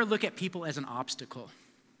 Man, never look at people as an obstacle.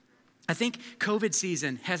 I think COVID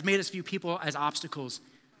season has made us view people as obstacles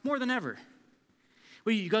more than ever.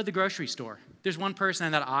 Well, you go to the grocery store. There's one person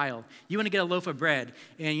in that aisle. You want to get a loaf of bread,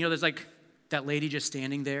 and there's like that lady just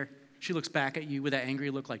standing there. She looks back at you with that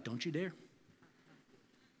angry look like, don't you dare.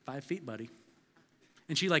 5 feet, buddy.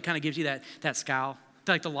 And she like kind of gives you that scowl.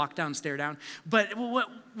 Like the lockdown stare down. But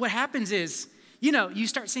what happens is, you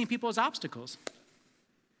start seeing people as obstacles.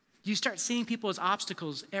 You start seeing people as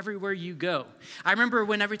obstacles everywhere you go. I remember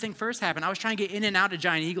when everything first happened, I was trying to get in and out of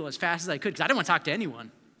Giant Eagle as fast as I could because I didn't want to talk to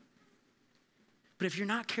anyone. But if you're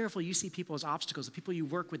not careful, you see people as obstacles, the people you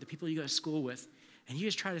work with, the people you go to school with, and you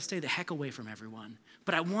just try to stay the heck away from everyone.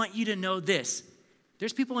 But I want you to know this.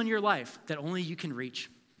 There's people in your life that only you can reach.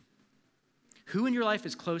 Who in your life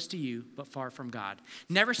is close to you but far from God?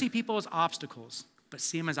 Never see people as obstacles, but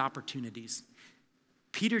see them as opportunities.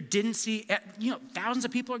 Peter didn't see, thousands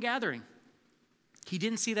of people are gathering. He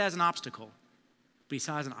didn't see that as an obstacle, but he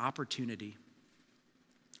saw it as an opportunity.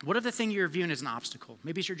 What if the thing you're viewing as an obstacle?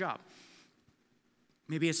 Maybe it's your job.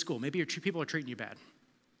 Maybe it's school. Maybe people are treating you bad.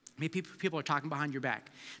 Maybe people are talking behind your back.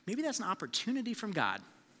 Maybe that's an opportunity from God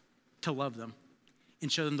to love them and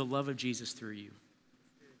show them the love of Jesus through you.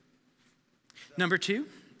 Number 2,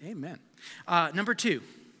 amen. Number 2,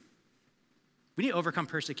 we need to overcome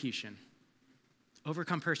persecution.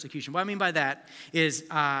 Overcome persecution. What I mean by that is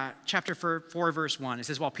chapter 4, verse 1. It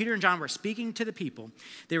says, while Peter and John were speaking to the people,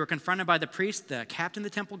 they were confronted by the priest, the captain of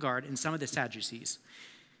the temple guard, and some of the Sadducees.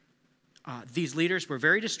 These leaders were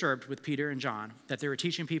very disturbed with Peter and John that they were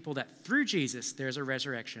teaching people that through Jesus, there's a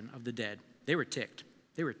resurrection of the dead. They were ticked.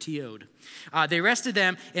 They were TO'd. They arrested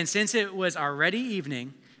them, and since it was already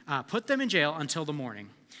evening, put them in jail until the morning.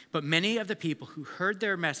 But many of the people who heard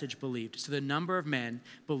their message believed. So the number of men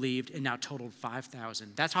believed and now totaled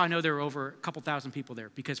 5,000. That's how I know there were over a couple thousand people there,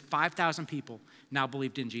 because 5,000 people now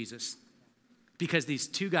believed in Jesus because these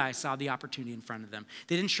 2 guys saw the opportunity in front of them.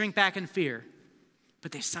 They didn't shrink back in fear,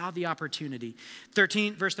 but they saw the opportunity.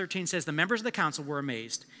 Verse 13 says, the members of the council were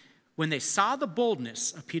amazed when they saw the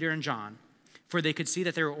boldness of Peter and John, for they could see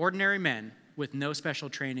that they were ordinary men with no special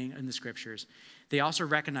training in the scriptures. They also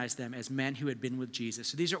recognized them as men who had been with Jesus.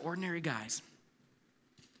 So these are ordinary guys.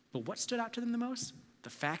 But what stood out to them the most? The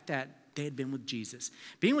fact that they had been with Jesus.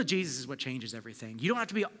 Being with Jesus is what changes everything. You don't have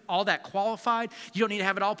to be all that qualified. You don't need to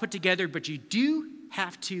have it all put together, but you do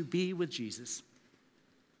have to be with Jesus.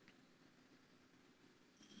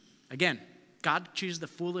 Again, God chooses the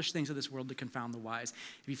foolish things of this world to confound the wise.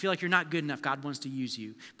 If you feel like you're not good enough, God wants to use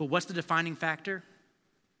you. But what's the defining factor?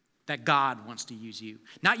 That God wants to use you.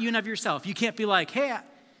 Not you and of yourself. You can't be like, hey,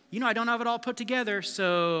 I don't have it all put together,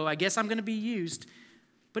 so I guess I'm going to be used.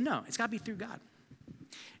 But no, it's got to be through God.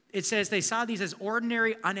 It says they saw these as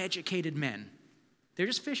ordinary, uneducated men. They're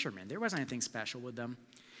just fishermen. There wasn't anything special with them.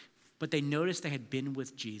 But they noticed they had been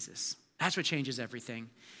with Jesus. That's what changes everything.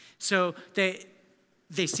 So they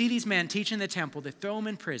see these men teaching in the temple. They throw them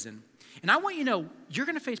in prison. And I want you to know, you're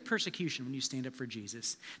going to face persecution when you stand up for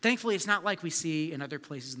Jesus. Thankfully, it's not like we see in other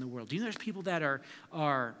places in the world. Do you know there's people that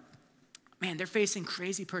are they're facing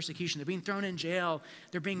crazy persecution. They're being thrown in jail.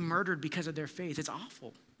 They're being murdered because of their faith. It's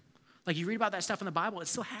awful. Like you read about that stuff in the Bible,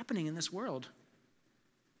 it's still happening in this world.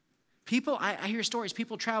 People, I hear stories,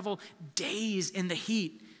 people travel days in the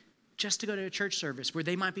heat just to go to a church service where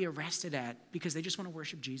they might be arrested at because they just want to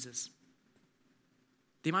worship Jesus.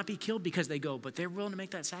 They might be killed because they go, but they're willing to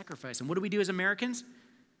make that sacrifice. And what do we do as Americans?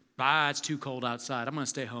 It's too cold outside. I'm going to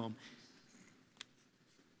stay home.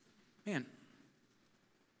 Man,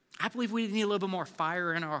 I believe we need a little bit more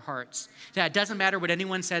fire in our hearts. That it doesn't matter what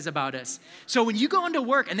anyone says about us. So when you go into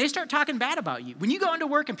work and they start talking bad about you, when you go into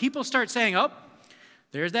work and people start saying, oh,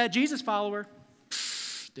 there's that Jesus follower.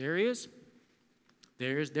 There he is.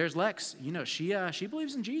 There's Lex. You know, she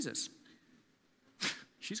believes in Jesus.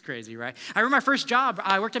 She's crazy, right? I remember my first job,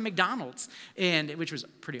 I worked at McDonald's, which was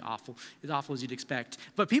pretty awful, as awful as you'd expect.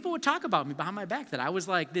 But people would talk about me behind my back that I was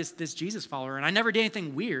like this Jesus follower, and I never did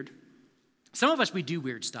anything weird. Some of us, we do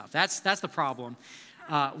weird stuff. That's the problem.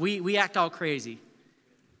 We act all crazy,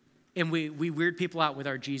 and we weird people out with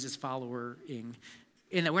our Jesus following,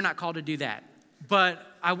 and that we're not called to do that. But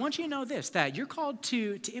I want you to know this, that you're called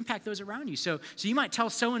to impact those around you. So you might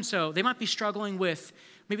tell so-and-so, they might be struggling with,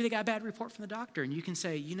 maybe they got a bad report from the doctor, and you can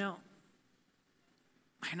say, I know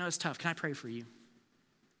it's tough. Can I pray for you?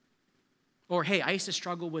 Or, hey, I used to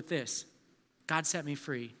struggle with this. God set me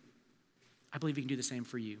free. I believe he can do the same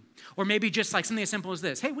for you. Or maybe just like something as simple as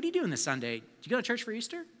this. Hey, what are you doing this Sunday? Do you go to church for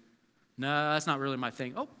Easter? No, that's not really my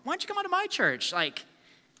thing. Oh, why don't you come out to my church?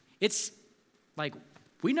 It's like,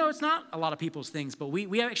 we know it's not a lot of people's things, but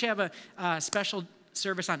we actually have a special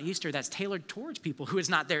service on Easter that's tailored towards people who is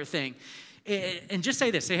not their thing. And just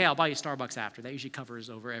say this. Say, hey, I'll buy you Starbucks after. That usually covers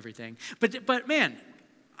over everything. But man,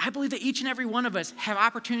 I believe that each and every one of us have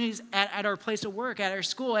opportunities at our place of work, at our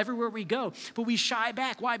school, everywhere we go. But we shy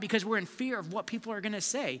back. Why? Because we're in fear of what people are going to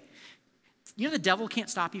say. You know the devil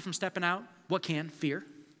can't stop you from stepping out? What can? Fear.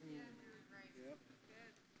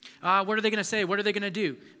 What are they going to say? What are they going to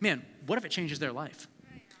do? Man, what if it changes their life?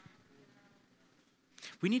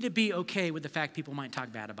 We need to be okay with the fact people might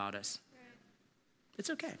talk bad about us.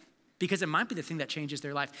 It's okay. Because it might be the thing that changes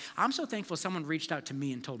their life. I'm so thankful someone reached out to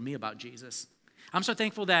me and told me about Jesus. I'm so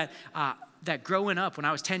thankful that growing up, when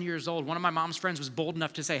I was 10 years old, one of my mom's friends was bold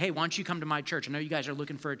enough to say, hey, why don't you come to my church? I know you guys are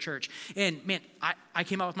looking for a church. And man, I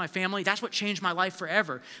came out with my family. That's what changed my life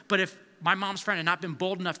forever. But if my mom's friend had not been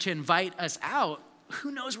bold enough to invite us out,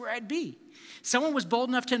 who knows where I'd be? Someone was bold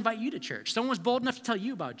enough to invite you to church. Someone was bold enough to tell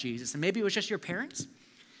you about Jesus. And maybe it was just your parents.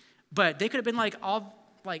 But they could have been like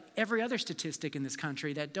every other statistic in this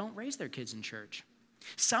country that don't raise their kids in church.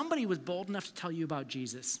 Somebody was bold enough to tell you about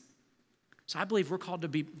Jesus. So I believe we're called to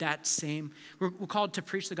be that same, we're called to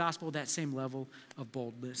preach the gospel at that same level of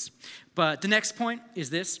boldness. But the next point is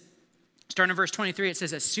this. Starting in verse 23, it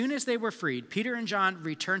says, as soon as they were freed, Peter and John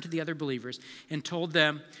returned to the other believers and told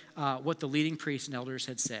them what the leading priests and elders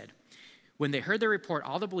had said. When they heard their report,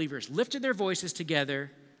 all the believers lifted their voices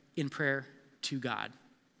together in prayer to God.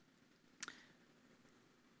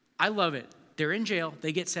 I love it. They're in jail.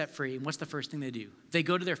 They get set free. And what's the first thing they do? They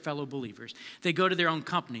go to their fellow believers. They go to their own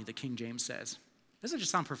company, the King James says. Doesn't it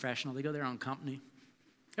just sound professional? They go to their own company.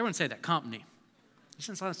 Everyone say that, company.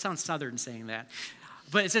 It sounds southern saying that.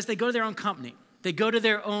 But it says they go to their own company. They go to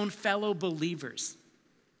their own fellow believers.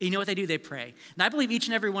 And you know what they do? They pray. And I believe each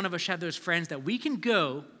and every one of us have those friends that we can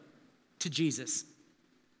go to Jesus.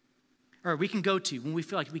 Or we can go to when we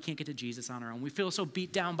feel like we can't get to Jesus on our own. We feel so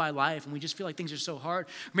beat down by life and we just feel like things are so hard.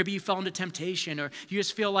 Or maybe you fell into temptation or you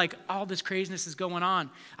just feel like all this craziness is going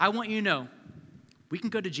on. I want you to know, we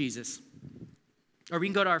can go to Jesus. Or we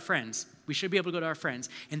can go to our friends. We should be able to go to our friends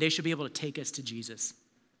and they should be able to take us to Jesus.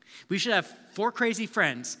 We should have 4 crazy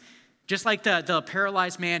friends. Just like the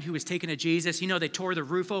paralyzed man who was taken to Jesus, they tore the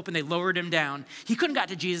roof open, they lowered him down. He couldn't get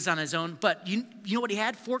to Jesus on his own, but you know what he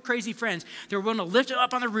had? 4 crazy friends. They were willing to lift him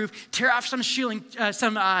up on the roof, tear off some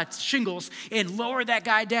shingles, and lower that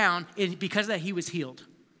guy down, and because of that, he was healed.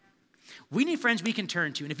 We need friends we can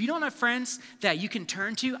turn to, and if you don't have friends that you can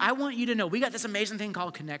turn to, I want you to know, we got this amazing thing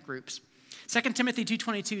called Connect Groups. 2 Timothy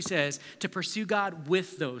 2:22 says, to pursue God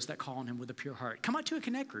with those that call on him with a pure heart. Come out to a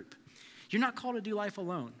Connect Group. You're not called to do life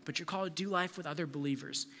alone, but you're called to do life with other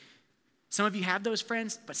believers. Some of you have those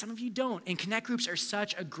friends, but some of you don't. And Connect Groups are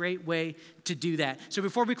such a great way to do that. So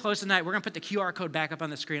before we close tonight, we're going to put the QR code back up on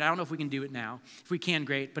the screen. I don't know if we can do it now. If we can,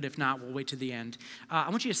 great. But if not, we'll wait to the end. I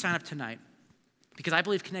want you to sign up tonight because I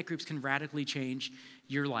believe Connect Groups can radically change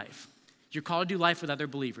your life. You're called to do life with other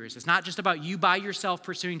believers. It's not just about you by yourself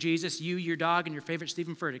pursuing Jesus, you, your dog, and your favorite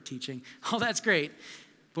Stephen Furtick teaching. Oh, that's great.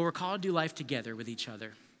 But we're called to do life together with each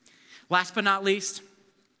other. Last but not least,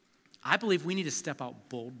 I believe we need to step out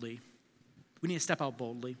boldly. We need to step out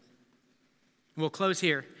boldly. We'll close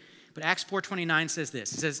here, but Acts 4:29 says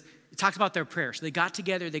this. It talks about their prayer. So they got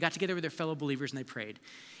together with their fellow believers and they prayed.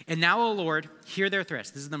 And now, O Lord, hear their threats.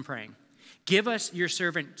 This is them praying. Give us, your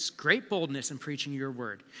servants, great boldness in preaching your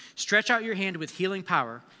word. Stretch out your hand with healing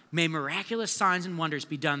power. May miraculous signs and wonders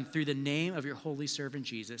be done through the name of your holy servant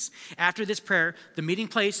Jesus. After this prayer, the meeting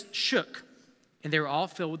place shook, and they were all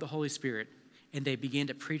filled with the Holy Spirit, and they began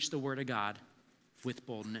to preach the word of God with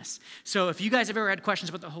boldness. So if you guys have ever had questions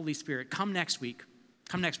about the Holy Spirit, come next week.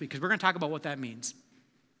 Come next week, because we're going to talk about what that means.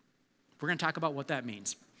 We're going to talk about what that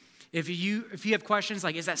means. If you have questions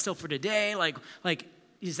like, is that still for today? Like,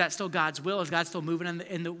 is that still God's will? Is God still moving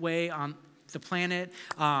in the way on the planet?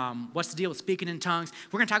 What's the deal with speaking in tongues?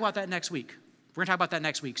 We're going to talk about that next week. We're going to talk about that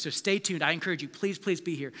next week. So stay tuned. I encourage you, please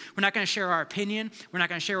be here. We're not going to share our opinion. We're not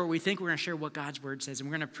going to share what we think. We're going to share what God's word says. And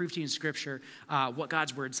we're going to prove to you in Scripture what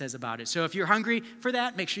God's word says about it. So if you're hungry for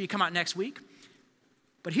that, make sure you come out next week.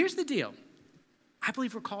 But here's the deal. I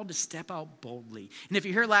believe we're called to step out boldly. And if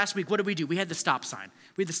you heard last week, what did we do? We had the stop sign.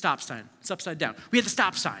 We had the stop sign. It's upside down. We had the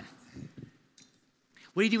stop sign.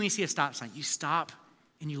 What do you do when you see a stop sign? You stop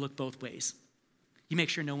and you look both ways. You make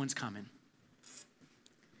sure no one's coming.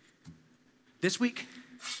 This week,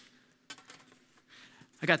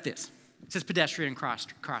 I got this. It says pedestrian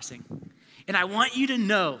crossing. And I want you to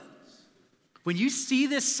know, when you see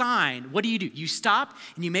this sign, what do? You stop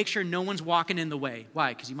and you make sure no one's walking in the way.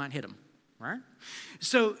 Why? Because you might hit them, right?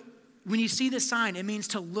 So when you see this sign, it means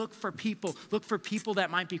to look for people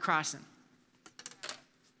that might be crossing.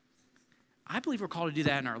 I believe we're called to do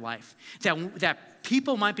that in our life, that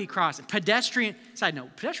people might be crossing. Pedestrian, side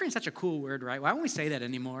note, pedestrian is such a cool word, right? Why don't we say that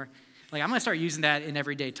anymore? Like, I'm going to start using that in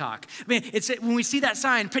everyday talk. I mean, it's when we see that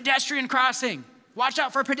sign, pedestrian crossing, watch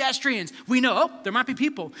out for pedestrians. We know, there might be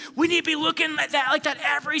people. We need to be looking at that like that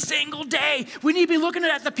every single day. We need to be looking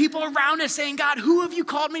at the people around us saying, God, who have you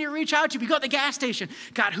called me to reach out to? We go to the gas station.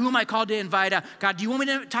 God, who am I called to invite out? God, do you want me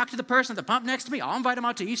to talk to the person at the pump next to me? I'll invite them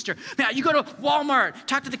out to Easter. Man, you go to Walmart,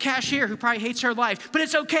 talk to the cashier who probably hates her life. But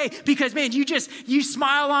it's okay because, man, you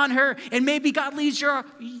smile on her and maybe God leads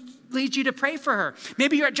you to pray for her.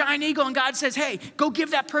 Maybe you're at Giant Eagle and God says, hey, go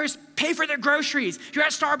give that person, pay for their groceries. You're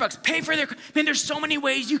at Starbucks, pay for their, man, there's so many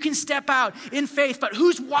ways you can step out in faith, but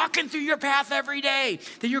who's walking through your path every day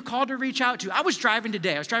that you're called to reach out to? I was driving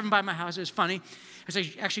today. I was driving by my house. It was funny. I was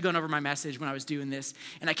actually going over my message when I was doing this,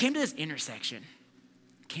 and I came to this intersection.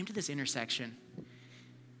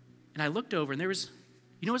 And I looked over, and there was,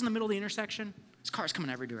 you know what's in the middle of the intersection? There's cars coming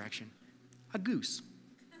every direction. A goose.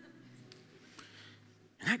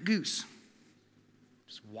 And that goose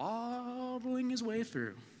just wobbling his way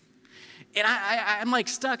through. And I'm like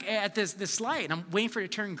stuck at this light, and I'm waiting for it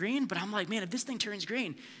to turn green, but I'm like, man, if this thing turns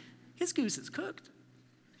green, his goose is cooked.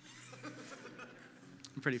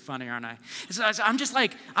 I'm pretty funny, aren't I? So I'm just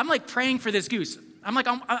like, I'm like praying for this goose. I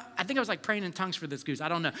think I was like praying in tongues for this goose. I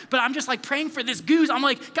don't know. But I'm just like praying for this goose. I'm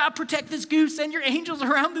like, God, protect this goose. Send your angels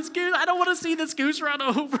around this goose. I don't want to see this goose run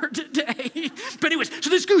over today. But anyways, so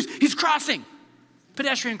this goose, he's crossing.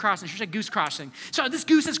 Pedestrian crossing, she said goose crossing. So this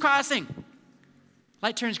goose is crossing.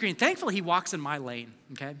 Light turns green. Thankfully, he walks in my lane,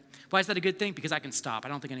 okay? Why is that a good thing? Because I can stop. I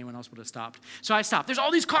don't think anyone else would have stopped. So I stopped. There's all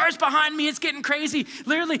these cars behind me. It's getting crazy.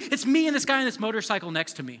 Literally, it's me and this guy on this motorcycle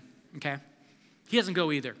next to me, okay? He doesn't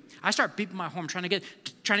go either. I start beeping my horn, trying to get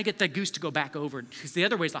the goose to go back over, because the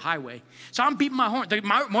other way is the highway. So I'm beeping my horn. The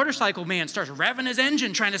motorcycle man starts revving his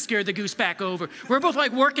engine, trying to scare the goose back over. We're both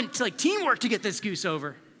like working, like teamwork to get this goose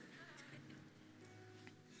over.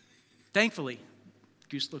 Thankfully,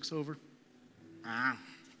 goose looks over,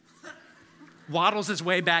 waddles his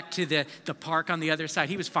way back to the park on the other side.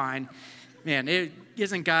 He was fine. Man,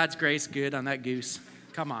 isn't God's grace good on that goose?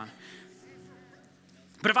 Come on.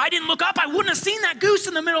 But if I didn't look up, I wouldn't have seen that goose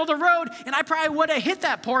in the middle of the road, and I probably would have hit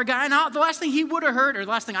that poor guy, and the last thing he would have heard, or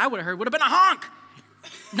the last thing I would have heard, would have been a honk.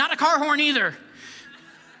 Not a car horn either.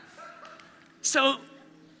 So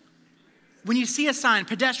when you see a sign,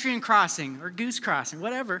 pedestrian crossing or goose crossing,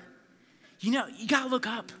 whatever, you got to look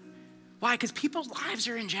up. Why? Because people's lives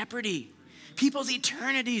are in jeopardy. People's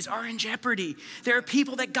eternities are in jeopardy. There are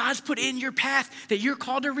people that God's put in your path that you're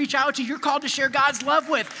called to reach out to. You're called to share God's love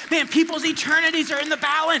with. Man, people's eternities are in the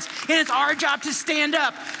balance, and it's our job to stand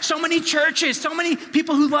up. So many churches, so many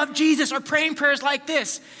people who love Jesus are praying prayers like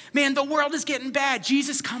this. Man, the world is getting bad.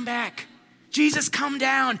 Jesus, come back. Jesus, come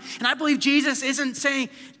down. And I believe Jesus isn't saying,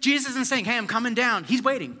 hey, I'm coming down. He's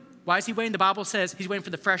waiting. Why is he waiting? The Bible says he's waiting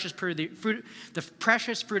for the precious fruit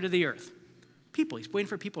of the earth. People. He's waiting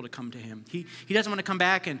for people to come to him. He doesn't want to come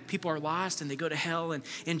back and people are lost and they go to hell.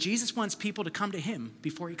 And Jesus wants people to come to him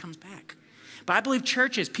before he comes back. But I believe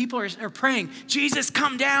churches, people are praying, Jesus,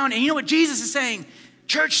 come down. And you know what Jesus is saying?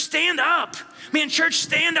 Church, stand up. Man, church,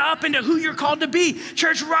 stand up into who you're called to be.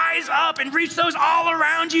 Church, rise up and reach those all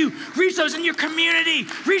around you. Reach those in your community.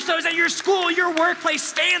 Reach those at your school, your workplace.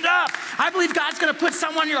 Stand up. I believe God's going to put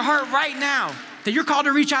someone in your heart right now that you're called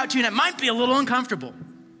to reach out to, and it might be a little uncomfortable.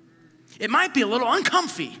 It might be a little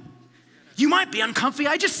uncomfy. You might be uncomfy.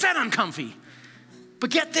 I just said uncomfy. But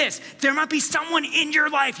get this, there might be someone in your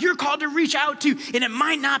life you're called to reach out to, and it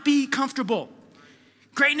might not be comfortable.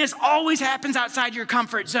 Greatness always happens outside your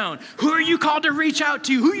comfort zone. Who are you called to reach out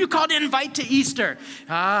to? Who are you called to invite to Easter?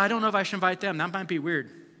 I don't know if I should invite them. That might be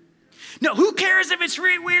weird. No, who cares if it's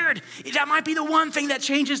really weird? That might be the one thing that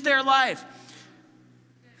changes their life.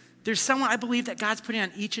 There's someone I believe that God's putting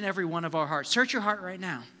on each and every one of our hearts. Search your heart right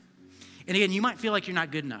now. And again, you might feel like you're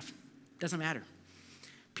not good enough. Doesn't matter.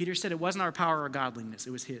 Peter said it wasn't our power or godliness,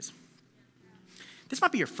 it was his. This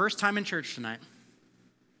might be your first time in church tonight.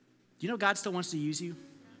 You know God still wants to use you?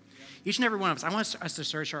 Each and every one of us, I want us to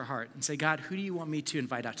search our heart and say, God, who do you want me to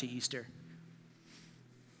invite out to Easter?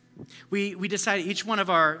 We decided each one of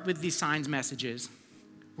with these signs messages,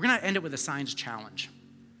 we're going to end it with a signs challenge.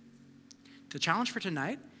 The challenge for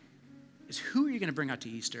tonight is, who are you going to bring out to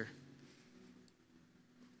Easter?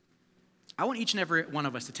 I want each and every one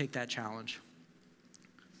of us to take that challenge,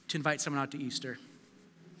 to invite someone out to Easter.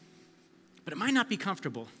 But it might not be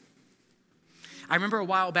comfortable. I remember a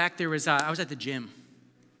while back, I was at the gym.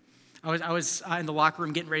 I was in the locker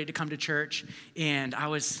room getting ready to come to church, and I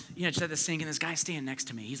was, just at the sink, and this guy's standing next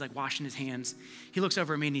to me. He's like washing his hands. He looks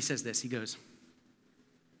over at me and he says this. He goes,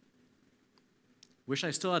 "Wish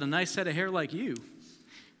I still had a nice set of hair like you."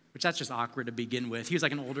 Which that's just awkward to begin with. He was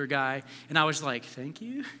like an older guy, and I was like, "Thank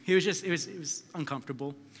you." It was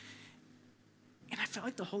uncomfortable. And I felt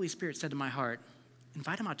like the Holy Spirit said to my heart,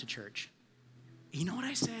 invite him out to church. You know what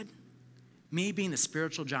I said? Me being the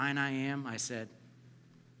spiritual giant I am, I said,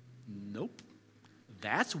 nope,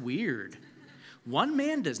 that's weird. One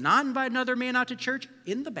man does not invite another man out to church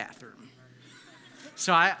in the bathroom.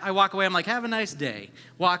 So I walk away, I'm like, have a nice day.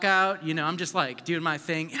 Walk out, I'm just like doing my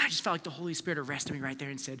thing. And I just felt like the Holy Spirit arrested me right there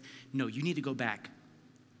and said, no, you need to go back.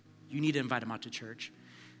 You need to invite him out to church.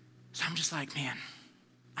 So I'm just like, man,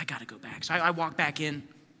 I got to go back. So I walk back in.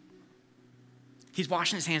 He's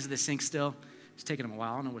washing his hands at the sink still. It's taking him a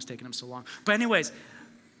while. I don't know what's taking him so long. But anyways,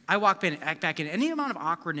 I walk back in. Any amount of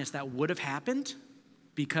awkwardness that would have happened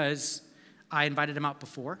because I invited him out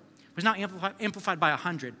before was now amplified by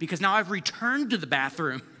 100, because now I've returned to the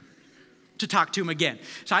bathroom to talk to him again.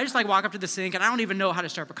 So I just walk up to the sink, and I don't even know how to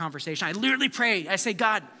start a conversation. I literally pray. I say,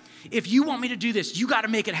 God, if you want me to do this, you got to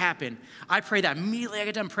make it happen. I pray that. Immediately I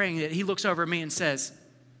get done praying that, he looks over at me and says,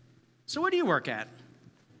 so where do you work at?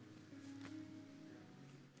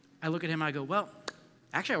 I look at him, I go, well,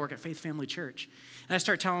 actually I work at Faith Family Church. And I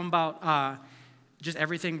start telling him about just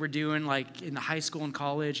everything we're doing, like in the high school and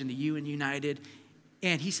college and the THEU and United.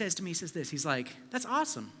 And he says to me, he's like, that's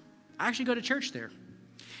awesome. I actually go to church there.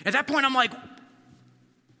 At that point, I'm like,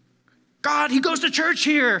 God, he goes to church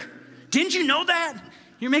here. Didn't you know that?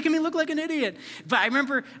 You're making me look like an idiot. But I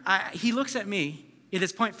remember he looks at me at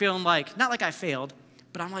this point feeling like, not like I failed,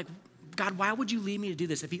 but I'm like, God, why would you lead me to do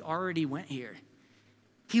this if he already went here?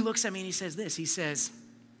 He looks at me and he says this. He says,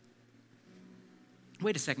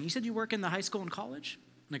 wait a second, you said you work in the high school and college?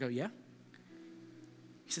 And I go, yeah.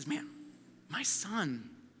 He says, man, my son,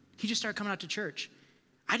 he just started coming out to church.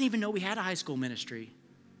 I didn't even know we had a high school ministry.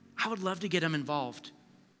 I would love to get him involved.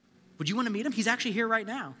 Would you want to meet him? He's actually here right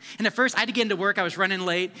now. And at first, I had to get into work. I was running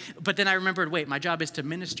late. But then I remembered, wait, my job is to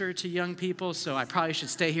minister to young people, so I probably should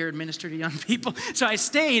stay here and minister to young people. So I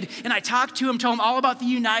stayed, and I talked to him, told him all about the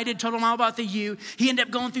United, told him all about the THEU. He ended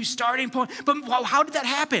up going through starting point. But how did that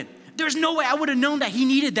happen? There's no way I would have known that he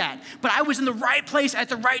needed that. But I was in the right place at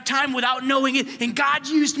the right time without knowing it, and God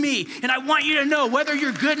used me. And I want you to know, whether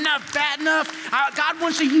you're good enough, bad enough, God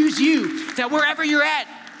wants to use you, that wherever you're at,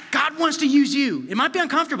 God wants to use you. It might be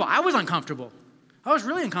uncomfortable. I was uncomfortable. I was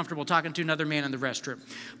really uncomfortable talking to another man in the restroom.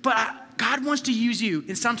 But God wants to use you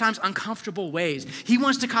in sometimes uncomfortable ways. He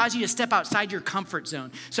wants to cause you to step outside your comfort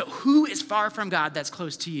zone. So who is far from God that's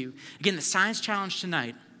close to you? Again, the science challenge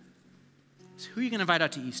tonight is, who are you going to invite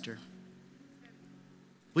out to Easter?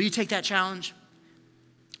 Will you take that challenge?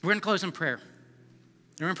 We're going to close in prayer. And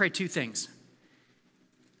we're going to pray two things.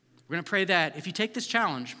 We're going to pray that if you take this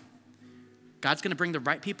challenge, God's going to bring the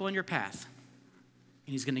right people in your path,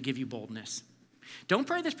 and he's going to give you boldness. Don't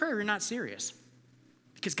pray this prayer if you're not serious,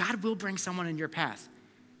 because God will bring someone in your path.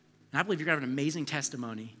 And I believe you're going to have an amazing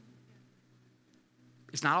testimony.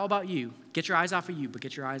 It's not all about you. Get your eyes off of you, but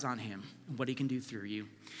get your eyes on him and what he can do through you.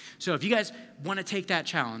 So if you guys want to take that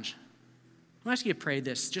challenge, I'm going to ask you to pray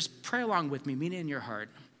this. Just pray along with me. Mean it in your heart.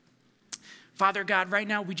 Father God, right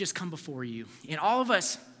now we just come before you. And all of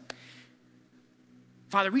us,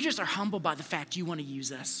 Father, we just are humbled by the fact you want to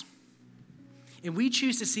use us. And we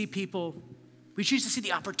choose to see people, we choose to see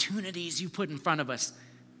the opportunities you put in front of us.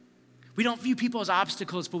 We don't view people as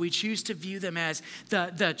obstacles, but we choose to view them as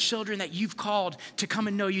the children that you've called to come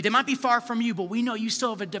and know you. They might be far from you, but we know you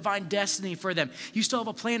still have a divine destiny for them. You still have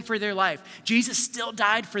a plan for their life. Jesus still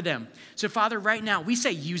died for them. So Father, right now, we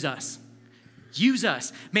say use us. Use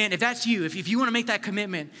us. Man, if that's you, if you want to make that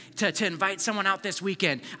commitment to invite someone out this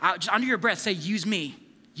weekend, just under your breath, say, use me.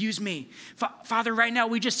 Use me. Father, right now,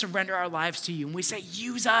 we just surrender our lives to you, and we say,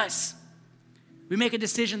 use us. We make a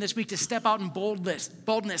decision this week to step out in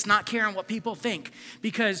boldness, not caring what people think,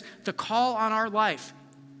 because the call on our life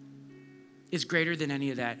is greater than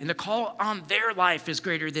any of that. And the call on their life is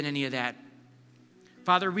greater than any of that.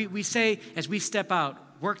 Father, we say as we step out,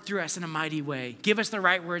 work through us in a mighty way. Give us the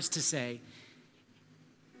right words to say.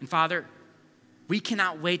 And Father, we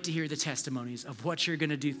cannot wait to hear the testimonies of what you're going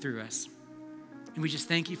to do through us. And we just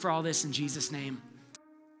thank you for all this in Jesus' name.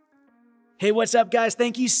 Hey, what's up, guys?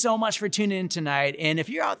 Thank you so much for tuning in tonight. And if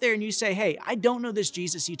you're out there and you say, hey, I don't know this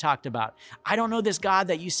Jesus you talked about. I don't know this God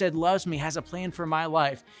that you said loves me, has a plan for my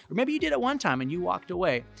life. Or maybe you did it one time and you walked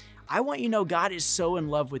away. I want you to know God is so in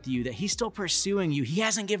love with you that he's still pursuing you. He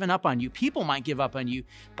hasn't given up on you. People might give up on you,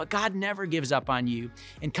 but God never gives up on you.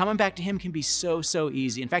 And coming back to him can be so, so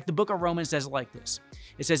easy. In fact, the book of Romans says it like this.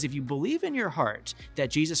 It says, if you believe in your heart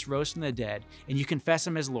that Jesus rose from the dead and you confess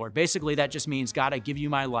him as Lord, basically that just means, God, I give you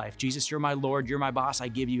my life. Jesus, you're my Lord, you're my boss, I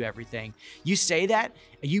give you everything. You say that,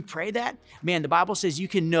 and you pray that, man, the Bible says you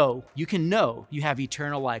can know you have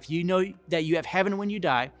eternal life. You know that you have heaven when you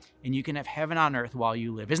die, and you can have heaven on earth while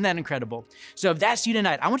you live. Isn't that incredible? So if that's you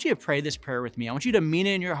tonight, I want you to pray this prayer with me. I want you to mean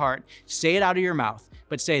it in your heart, say it out of your mouth,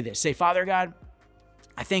 but say this. Say, Father God,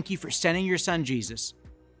 I thank you for sending your son Jesus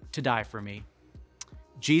to die for me.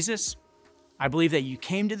 Jesus, I believe that you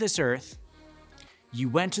came to this earth, you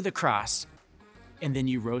went to the cross, and then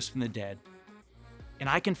you rose from the dead. And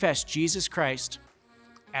I confess Jesus Christ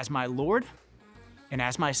as my Lord and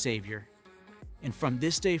as my Savior. And from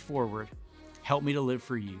this day forward, help me to live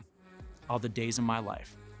for you all the days of my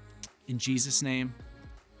life. In Jesus' name,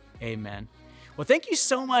 amen. Well, thank you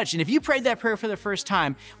so much. And if you prayed that prayer for the first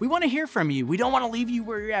time, we want to hear from you. We don't want to leave you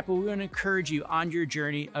where you're at, but we want to encourage you on your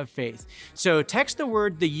journey of faith. So text the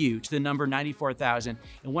word THEU to the number 94,000,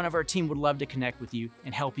 and one of our team would love to connect with you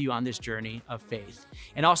and help you on this journey of faith.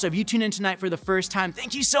 And also, if you tune in tonight for the first time,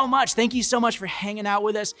 thank you so much. Thank you so much for hanging out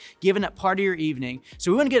with us, giving up part of your evening.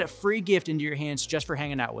 So we want to get a free gift into your hands just for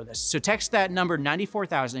hanging out with us. So text that number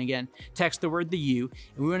 94,000 again, text the word THEU,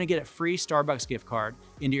 and we want to get a free Starbucks gift card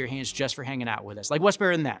into your hands just for hanging out with us. Like, what's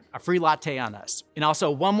better than that? A free latte on us. And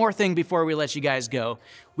also, one more thing before we let you guys go.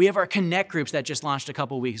 We have our Connect groups that just launched a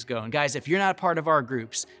couple weeks ago. And guys, if you're not a part of our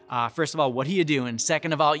groups, first of all, what are you doing?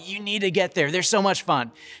 Second of all, you need to get there. They're so much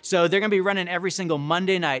fun. So they're gonna be running every single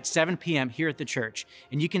Monday night, 7 p.m. here at the church.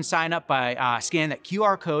 And you can sign up by scanning that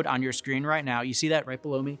QR code on your screen right now. You see that right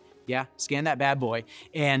below me? Yeah, scan that bad boy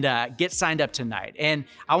and get signed up tonight. And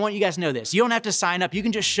I want you guys to know this. You don't have to sign up. You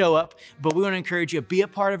can just show up, but we want to encourage you to be a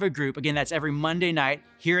part of a group. Again, that's every Monday night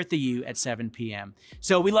here at the U at 7 p.m.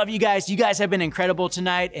 So we love you guys. You guys have been incredible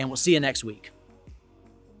tonight, and we'll see you next week.